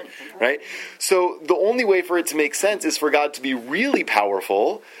some way, right? So the only way for it to make sense is for God to be really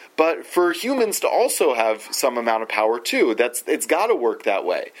powerful, but for humans to also have some amount of power too. It's got to work that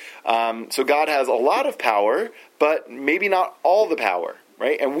way. So God has a lot of power, but maybe not all the power.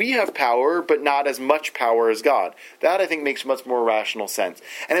 Right? And we have power, but not as much power as God. That, I think, makes much more rational sense.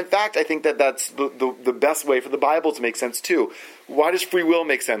 And in fact, I think that that's the best way for the Bible to make sense too. Why does free will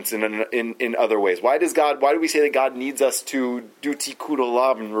make sense in other ways? Why do we say that God needs us to do tikkun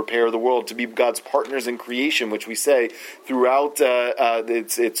olam and repair the world, to be God's partners in creation, which we say throughout?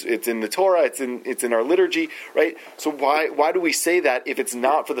 It's in the Torah, it's in our liturgy, right? So why do we say that if it's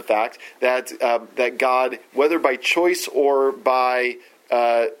not for the fact that that God, whether by choice or by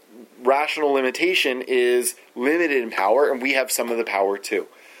rational limitation, is limited in power, and we have some of the power too,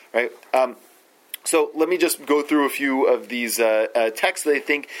 right? So let me just go through a few of these texts that I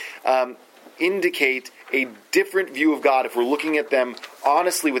think indicate a different view of God if we're looking at them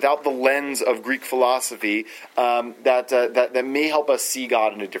honestly without the lens of Greek philosophy, that may help us see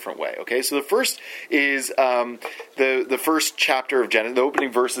God in a different way. Okay, so the first is the first chapter of Genesis, the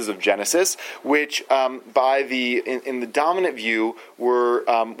opening verses of Genesis, which in the dominant view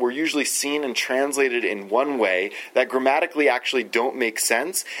were usually seen and translated in one way that grammatically actually don't make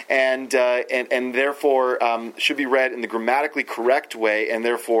sense, and therefore should be read in the grammatically correct way, and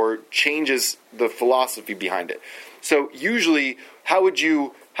therefore changes the philosophy behind it. So usually, how would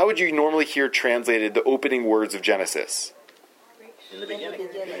you normally hear translated the opening words of Genesis? In the beginning.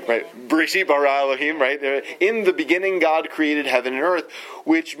 Right. Bereshit bara Elohim, right? In the beginning, God created heaven and earth,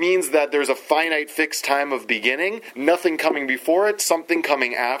 which means that there's a finite fixed time of beginning, nothing coming before it, something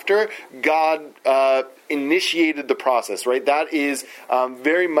coming after. God initiated the process, right? That is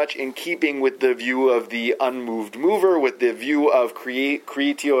very much in keeping with the view of the unmoved mover, with the view of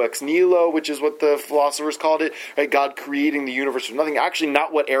creatio ex nihilo, which is what the philosophers called it, right? God creating the universe from nothing. Actually,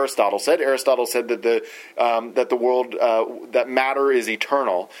 not what Aristotle said. Aristotle said that the world, that matter is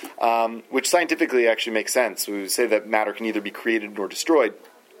eternal, which scientifically actually makes sense. We would say that matter can neither be created nor destroyed.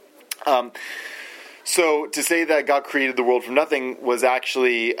 So to say that God created the world from nothing was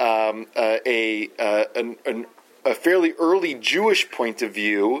actually a fairly early Jewish point of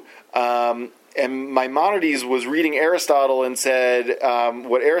view. And Maimonides was reading Aristotle and said,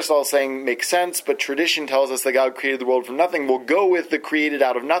 what Aristotle is saying makes sense, but tradition tells us that God created the world from nothing. We'll go with the created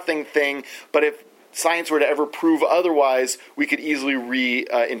out of nothing thing, but if science were to ever prove otherwise, we could easily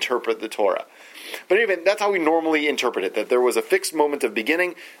reinterpret the Torah. But anyway, that's how we normally interpret it, that there was a fixed moment of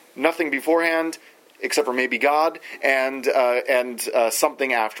beginning, nothing beforehand, except for maybe God, and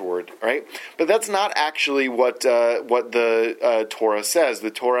something afterward, right? But that's not actually what the Torah says.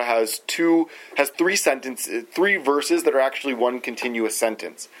 The Torah has three verses that are actually one continuous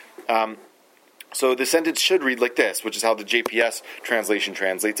sentence. So the sentence should read like this, which is how the JPS translation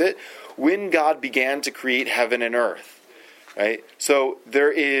translates it. When God began to create heaven and earth, right? So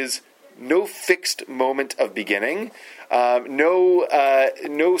there is no fixed moment of beginning,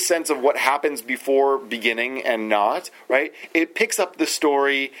 no sense of what happens before beginning and not, right? It picks up the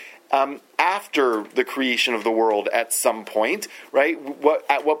story after the creation of the world at some point, right?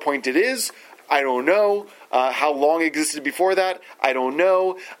 At what point it is, I don't know. How long existed before that? I don't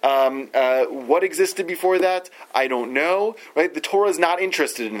know. What existed before that? I don't know. Right? The Torah is not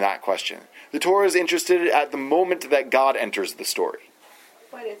interested in that question. The Torah is interested at the moment that God enters the story.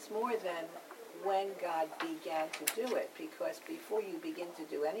 But it's more than when God began to do it, because before you begin to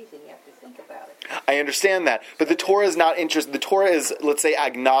do anything, you have to think about it. I understand that, but the Torah is not interested. The Torah is, let's say,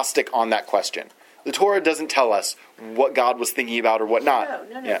 agnostic on that question. The Torah doesn't tell us what God was thinking about or what not.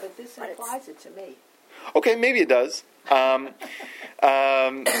 No, yeah. But this implies it to me. Okay, maybe it does. But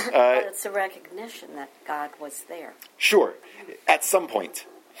it's a recognition that God was there. Sure, at some point.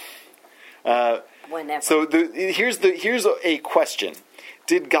 Whenever. So here's a question: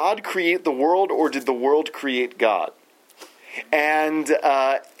 did God create the world, or did the world create God? And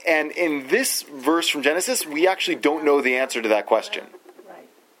in this verse from Genesis, we actually don't know the answer to that question.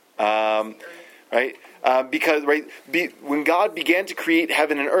 Right. Because when God began to create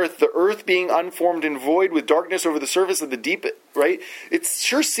heaven and earth, the earth being unformed and void with darkness over the surface of the deep, right? It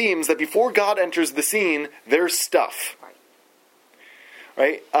sure seems that before God enters the scene, there's stuff.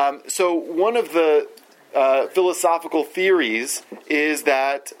 Right? So one of the philosophical theories is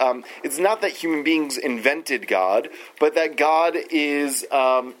that it's not that human beings invented God, but that God is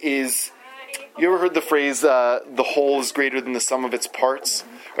You ever heard the phrase, the whole is greater than the sum of its parts?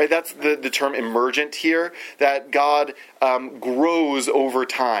 Right, that's the term emergent here, that God grows over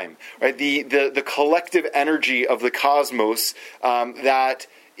time. Right, the collective energy of the cosmos that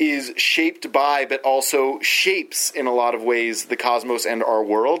is shaped by, but also shapes in a lot of ways the cosmos and our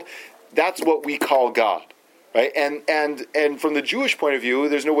world. That's what we call God. Right, and from the Jewish point of view,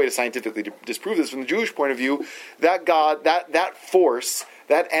 there's no way to scientifically disprove this. From the Jewish point of view, that God, that force,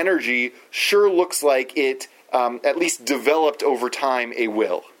 that energy, sure looks like it at least developed over time a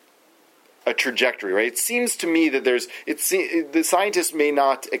will, a trajectory. Right, it seems to me that the scientists may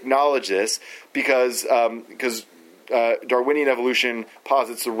not acknowledge this because Darwinian evolution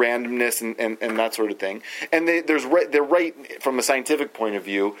posits the randomness and that sort of thing, and they're right from a scientific point of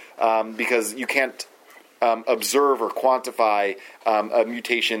view because you can't observe or quantify a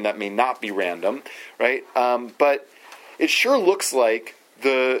mutation that may not be random, right? But it sure looks like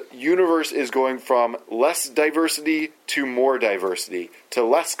the universe is going from less diversity to more diversity, to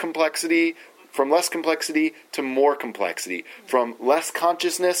less complexity, from less complexity to more complexity, from less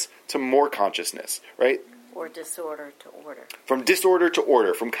consciousness to more consciousness, right? Or disorder to order. From disorder to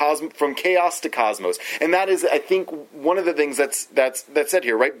order, from chaos to cosmos, and that is, I think, one of the things that's said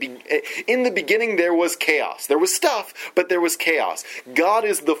here. Right, in the beginning there was chaos. There was stuff, but there was chaos. God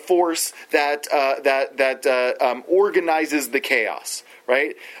is the force that organizes the chaos.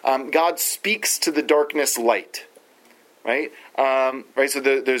 Right, God speaks to the darkness light. Right, So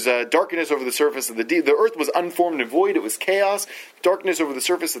there's darkness over the surface of the deep. The earth was unformed and void. It was chaos. Darkness over the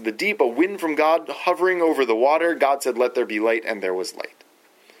surface of the deep. A wind from God hovering over the water. God said, "Let there be light," and there was light.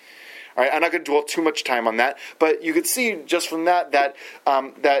 All right, I'm not going to dwell too much time on that, but you could see just from that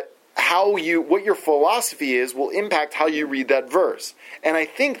what your philosophy is will impact how you read that verse. And I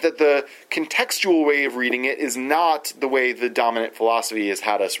think that the contextual way of reading it is not the way the dominant philosophy has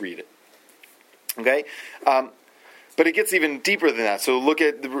had us read it. Okay. But it gets even deeper than that. So look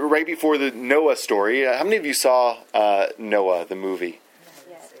at right before the Noah story. How many of you saw Noah, the movie?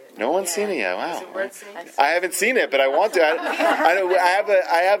 No one's seen it yet. Wow. I haven't seen it, but I want to.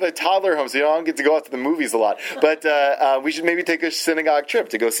 I have a toddler home, so I don't get to go out to the movies a lot. But we should maybe take a synagogue trip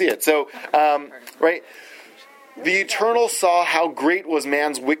to go see it. So, right. The Eternal saw how great was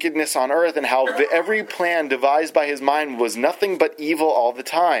man's wickedness on earth, and how every plan devised by his mind was nothing but evil all the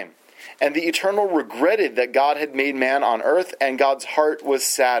time. And the Eternal regretted that God had made man on earth, and God's heart was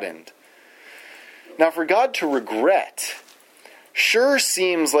saddened. Now, for God to regret sure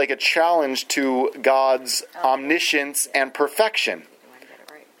seems like a challenge to God's omniscience and perfection.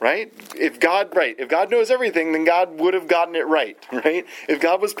 Right? If God knows everything, then God would have gotten it right. Right? If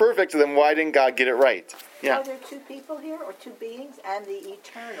God was perfect, then why didn't God get it right? Yeah. Are there two people here, or two beings, and the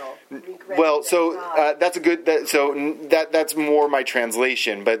Eternal regret? Well, so that's a good. That's more my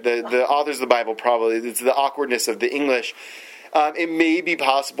translation, but the authors of the Bible probably, it's the awkwardness of the English. It may be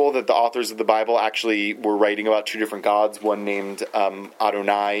possible that the authors of the Bible actually were writing about two different gods, one named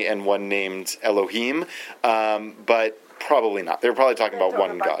Adonai and one named Elohim, but probably not. They're probably talking about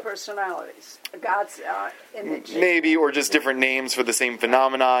one God. Personalities, God's image. Maybe, or just different names for the same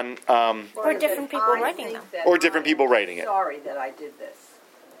phenomenon. Or different people writing them. Or different people writing it. Sorry that I did this.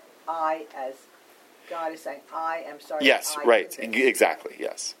 As God is saying, I am sorry. Yes, that I right. did this. Exactly.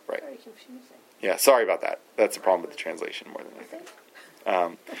 Yes, right. Very confusing. Yeah, sorry about that. That's a problem with the translation more than anything.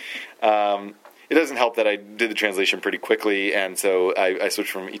 It doesn't help that I did the translation pretty quickly, and so I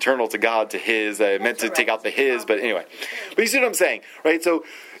switched from eternal to God to his. I meant to take out the his, but anyway. But you see what I'm saying, right? So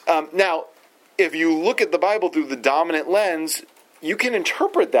now, if you look at the Bible through the dominant lens, you can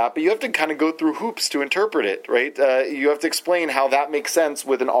interpret that, but you have to kind of go through hoops to interpret it, right? You have to explain how that makes sense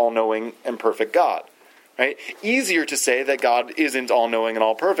with an all-knowing and perfect God. Right? Easier to say that God isn't all-knowing and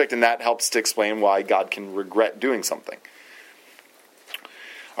all-perfect, and that helps to explain why God can regret doing something.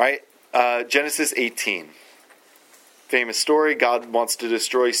 All right, Genesis 18. Famous story. God wants to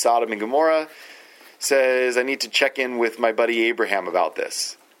destroy Sodom and Gomorrah. Says, I need to check in with my buddy Abraham about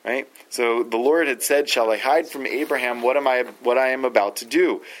this. Right? So the Lord had said, shall I hide from Abraham what I am about to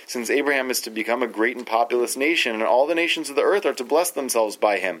do? Since Abraham is to become a great and populous nation, and all the nations of the earth are to bless themselves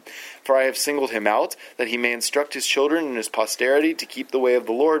by him. For I have singled him out, that he may instruct his children and his posterity to keep the way of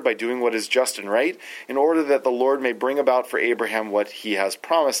the Lord by doing what is just and right, in order that the Lord may bring about for Abraham what he has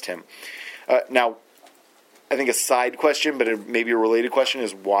promised him. Now, I think a side question, but it may be a related question,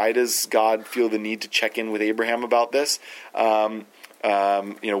 is why does God feel the need to check in with Abraham about this?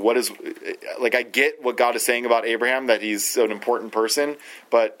 What is, like, I get what God is saying about Abraham, that he's an important person,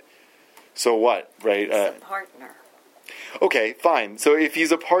 but so what, right? He's a partner. Okay, fine. So if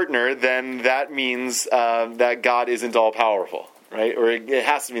he's a partner, then that means that God isn't all-powerful, right? Or it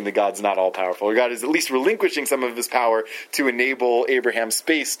has to mean that God's not all-powerful. Or God is at least relinquishing some of his power to enable Abraham's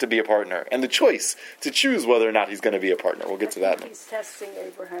space to be a partner, and the choice to choose whether or not he's going to be a partner. We'll get to that. He's testing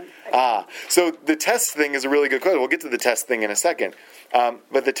Abraham. So the test thing is a really good question. We'll get to the test thing in a second.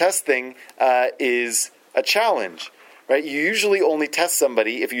 But the test thing is a challenge, right? You usually only test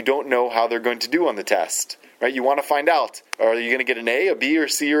somebody if you don't know how they're going to do on the test. Right, you want to find out, are you going to get an A, a B, or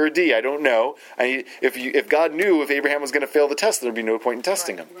C, or a D? I don't know. If God knew if Abraham was going to fail the test, there'd be no point in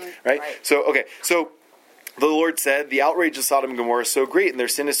testing him. Right? So the Lord said, the outrage of Sodom and Gomorrah is so great and their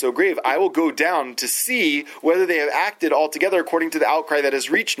sin is so grave, I will go down to see whether they have acted altogether according to the outcry that has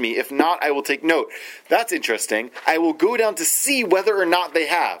reached me. If not, I will take note. That's interesting. I will go down to see whether or not they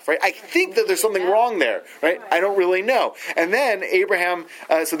have. Right? I think that there's something wrong there. Right? I don't really know. And then Abraham,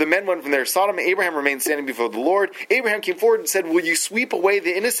 so the men went from there. Sodom and Abraham remained standing before the Lord. Abraham came forward and said, will you sweep away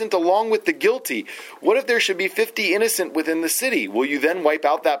the innocent along with the guilty? What if there should be 50 innocent within the city? Will you then wipe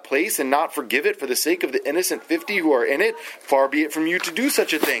out that place and not forgive it for the sake of the innocent 50 who are in it? Far be it from you to do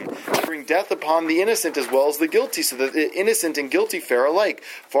such a thing, to bring death upon the innocent as well as the guilty, so that the innocent and guilty fare alike.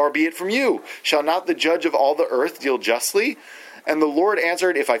 Far be it from you. Shall not the judge of all the earth deal justly? And the Lord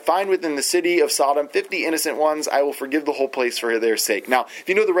answered, if I find within the city of Sodom 50 innocent ones, I will forgive the whole place for their sake. Now, if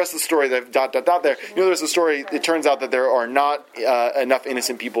you know the rest of the story, there, you know the rest of the story, it turns out that there are not enough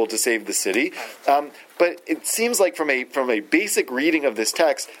innocent people to save the city. But it seems like from a basic reading of this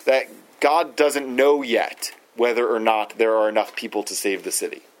text that God doesn't know yet whether or not there are enough people to save the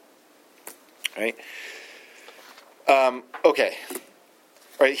city. Right? Okay.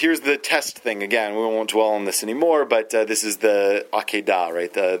 All right, here's the test thing again. We won't dwell on this anymore, but this is the Akedah,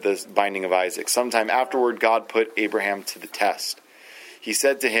 right? The binding of Isaac. Sometime afterward, God put Abraham to the test. He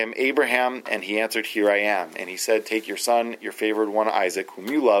said to him, Abraham, and he answered, here I am. And he said, take your son, your favored one, Isaac, whom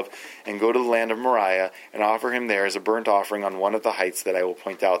you love, and go to the land of Moriah, and offer him there as a burnt offering on one of the heights that I will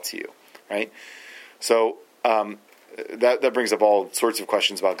point out to you. Right? So that brings up all sorts of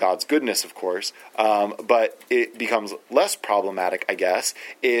questions about God's goodness, of course, but it becomes less problematic, I guess,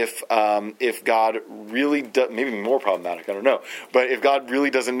 if God really maybe more problematic, I don't know, but if God really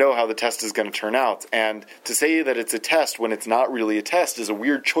doesn't know how the test is going to turn out. And to say that it's a test when it's not really a test is a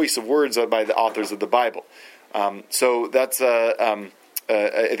weird choice of words by the authors of the Bible. So that's, I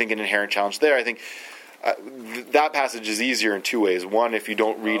think, an inherent challenge there. I think that passage is easier in two ways. One, if you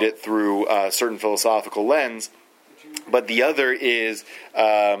don't read it through a certain philosophical lens, but the other is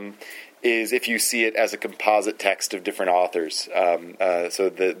if you see it as a composite text of different authors. So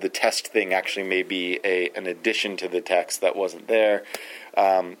the test thing actually may be an addition to the text that wasn't there.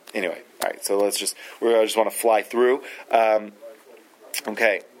 Anyway, all right. So I just want to fly through.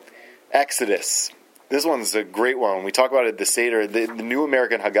 Okay, Exodus. This one's a great one. When we talk about it, the Seder, the New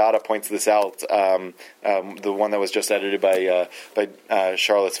American Haggadah points this out. The one that was just edited by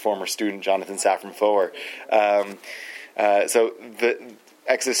Charlotte's former student, Jonathan Safran Foer. So the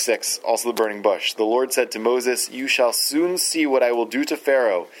Exodus 6, also the burning bush. The Lord said to Moses, you shall soon see what I will do to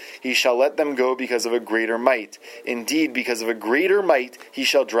Pharaoh. He shall let them go because of a greater might. Indeed, because of a greater might, he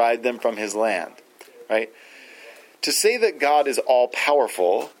shall drive them from his land. Right? To say that God is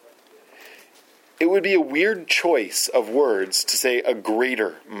all-powerful, it would be a weird choice of words to say a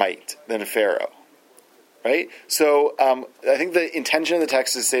greater might than Pharaoh, right? So I think the intention of the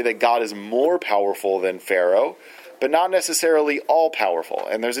text is to say that God is more powerful than Pharaoh, but not necessarily all-powerful,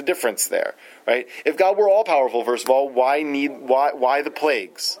 and there's a difference there, right? If God were all-powerful, first of all, why the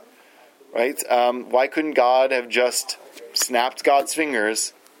plagues, right? Why couldn't God have just snapped God's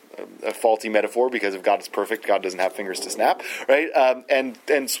fingers? A faulty metaphor, because if God is perfect, God doesn't have fingers to snap, right?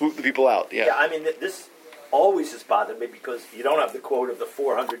 And swoop the people out. Yeah, I mean, this always has bothered me because you don't have the quote of the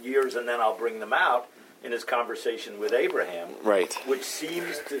 400 years and then I'll bring them out in his conversation with Abraham, right? Which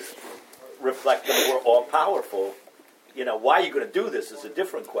seems to reflect that we're all powerful. You know, why are you going to do this is a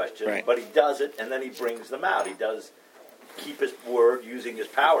different question, right. But he does it and then he brings them out. He does keep his word using his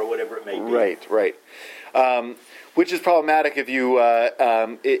power, whatever it may be. Right. Which is problematic if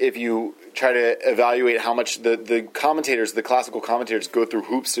you try to evaluate how much the commentators, the classical commentators, go through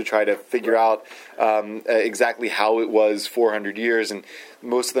hoops to try to figure out exactly how it was 400 years, and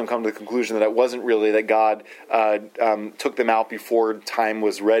most of them come to the conclusion that it wasn't really that God took them out before time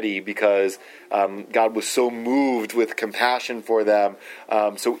was ready, because God was so moved with compassion for them,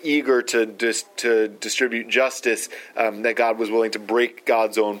 so eager to distribute justice, that God was willing to break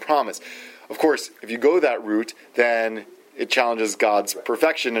God's own promise. Of course, if you go that route, then it challenges God's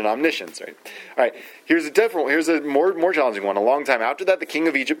perfection and omniscience, right? All right, here's a more challenging one. A long time after that, the king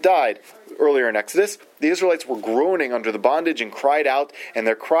of Egypt died. Earlier in Exodus, the Israelites were groaning under the bondage and cried out, and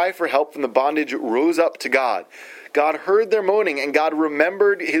their cry for help from the bondage rose up to God. God heard their moaning, and God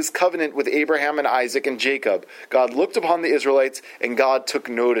remembered his covenant with Abraham and Isaac and Jacob. God looked upon the Israelites, and God took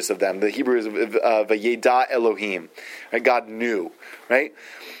notice of them. The Hebrew is Vayeda Elohim. Right? God knew. Right?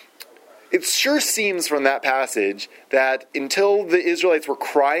 It sure seems from that passage that until the Israelites were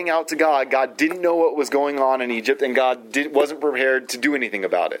crying out to God, God didn't know what was going on in Egypt, and God wasn't prepared to do anything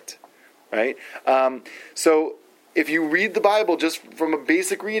about it. Right? So if you read the Bible just from a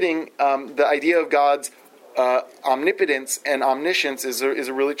basic reading, the idea of God's omnipotence and omniscience is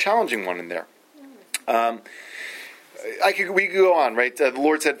a really challenging one in there. We could go on, right? The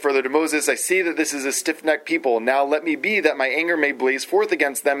Lord said further to Moses, I see that this is a stiff-necked people. Now let me be, that my anger may blaze forth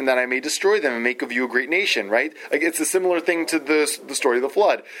against them, and that I may destroy them and make of you a great nation, right? Like, it's a similar thing to the story of the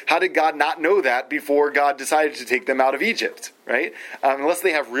flood. How did God not know that before God decided to take them out of Egypt, right? Unless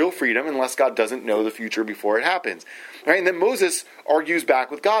they have real freedom, unless God doesn't know the future before it happens. Right? And then Moses argues back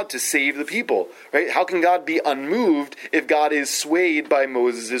with God to save the people, right? How can God be unmoved if God is swayed by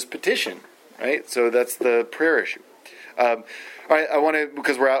Moses' petition, right? So that's the prayer issue. All right, I want to,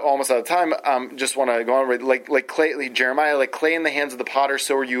 because we're almost out of time, just want to go on, right? Like clay, like Jeremiah, like clay in the hands of the potter,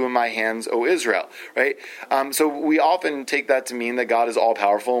 so are you in my hands, O Israel, right? So we often take that to mean that God is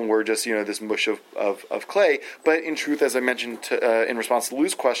all-powerful and we're just, this mush of clay, but in truth, as I mentioned in response to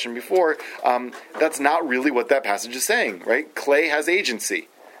Lou's question before, that's not really what that passage is saying, right? Clay has agency,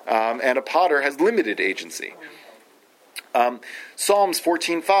 and a potter has limited agency. Psalms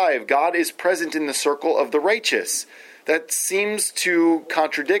 14:5, God is present in the circle of the righteous. That seems to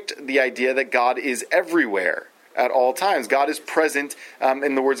contradict the idea that God is everywhere at all times. God is present,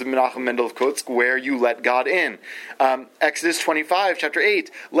 in the words of Menachem Mendel of Kotsk, where you let God in. Exodus 25, chapter 8,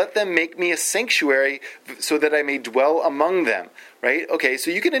 let them make me a sanctuary so that I may dwell among them. Right? Okay,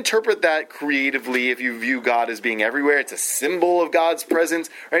 so you can interpret that creatively if you view God as being everywhere. It's a symbol of God's presence.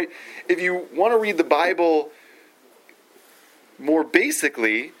 Right? If you want to read the Bible more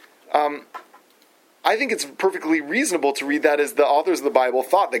basically, I think it's perfectly reasonable to read that as the authors of the Bible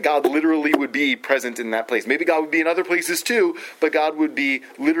thought that God literally would be present in that place. Maybe God would be in other places too, but God would be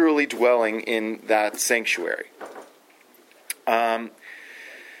literally dwelling in that sanctuary.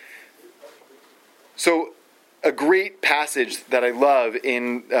 So a great passage that I love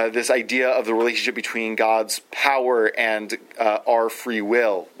in this idea of the relationship between God's power and our free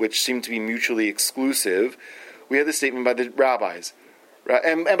will, which seem to be mutually exclusive, we have this statement by the rabbis.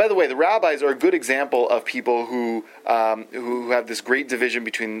 And by the way, the rabbis are a good example of people who have this great division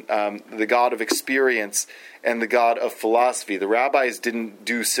between the God of experience and the God of philosophy. The rabbis didn't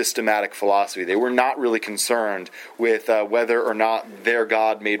do systematic philosophy. They were not really concerned with whether or not their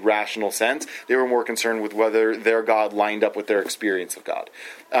God made rational sense. They were more concerned with whether their God lined up with their experience of God.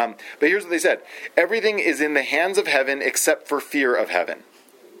 But here's what they said. Everything is in the hands of heaven except for fear of heaven.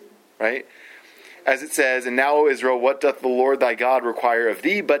 Right? As it says, and now, O Israel, what doth the Lord thy God require of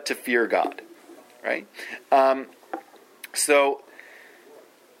thee but to fear God? Right? So,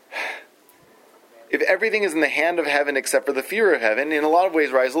 if everything is in the hand of heaven except for the fear of heaven, in a lot of ways,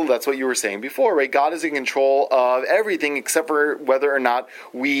 Reisel, that's what you were saying before, right? God is in control of everything except for whether or not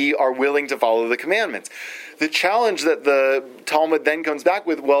we are willing to follow the commandments. The challenge that the Talmud then comes back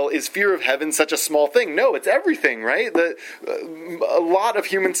with, well, is fear of heaven such a small thing? No, it's everything, right? A lot of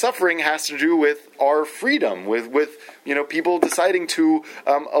human suffering has to do with our freedom, with people deciding to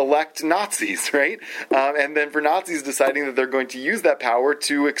elect Nazis, right? And then for Nazis deciding that they're going to use that power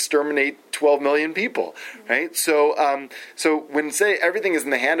to exterminate 12 million people, right? So when say everything is in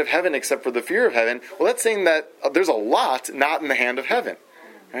the hand of heaven except for the fear of heaven, well, that's saying that there's a lot not in the hand of heaven,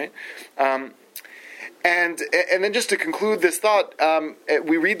 right? And then just to conclude this thought,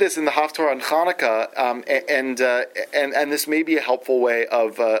 we read this in the Haftorah on Hanukkah, and this may be a helpful way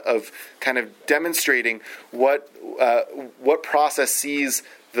of kind of demonstrating what process sees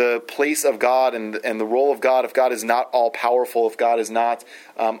the place of God and the role of God if God is not all powerful, if God is not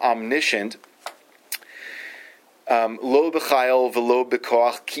omniscient. Lo b'chayil v'lo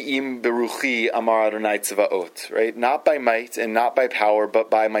b'koach ki'im beruchi amar Adonai tzvaot. Right? Not by might and not by power, but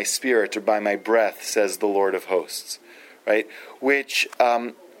by my spirit or by my breath, says the Lord of hosts. Right? Which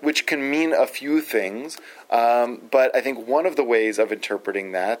can mean a few things, but I think one of the ways of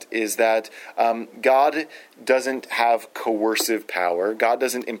interpreting that is that God doesn't have coercive power. God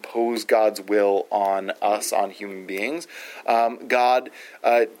doesn't impose God's will on us, on human beings. God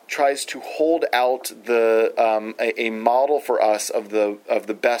tries to hold out a model for us of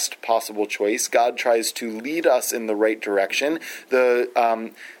the best possible choice. God tries to lead us in the right direction.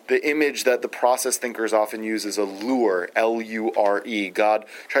 The image that the process thinkers often use is a lure, L-U-R-E. God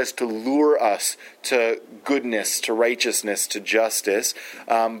tries to lure us to goodness, to righteousness, to justice.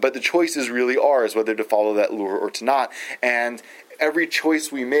 But the choice is really ours, whether to follow that lure or to not. And every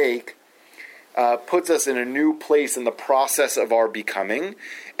choice we make puts us in a new place in the process of our becoming.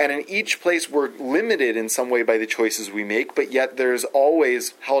 And in each place we're limited in some way by the choices we make, but yet there's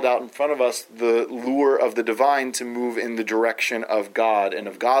always held out in front of us the lure of the divine to move in the direction of God and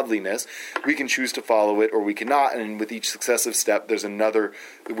of godliness. We can choose to follow it or we cannot, and with each successive step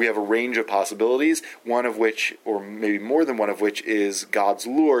we have a range of possibilities, one of which, or maybe more than one of which, is God's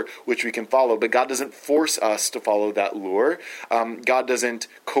lure, which we can follow. But God doesn't force us to follow that lure. God doesn't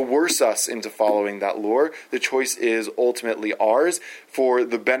coerce us into following that lure. The choice is ultimately ours for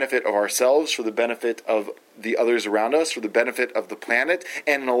the benefit of ourselves, for the benefit of the others around us, for the benefit of the planet,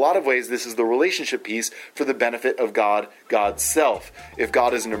 and in a lot of ways this is the relationship piece for the benefit of God, God's self. If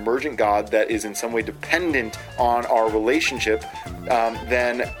God is an emergent God that is in some way dependent on our relationship,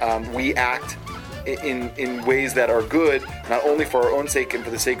 then we act in ways that are good, not only for our own sake and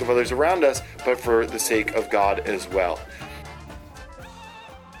for the sake of others around us, but for the sake of God as well.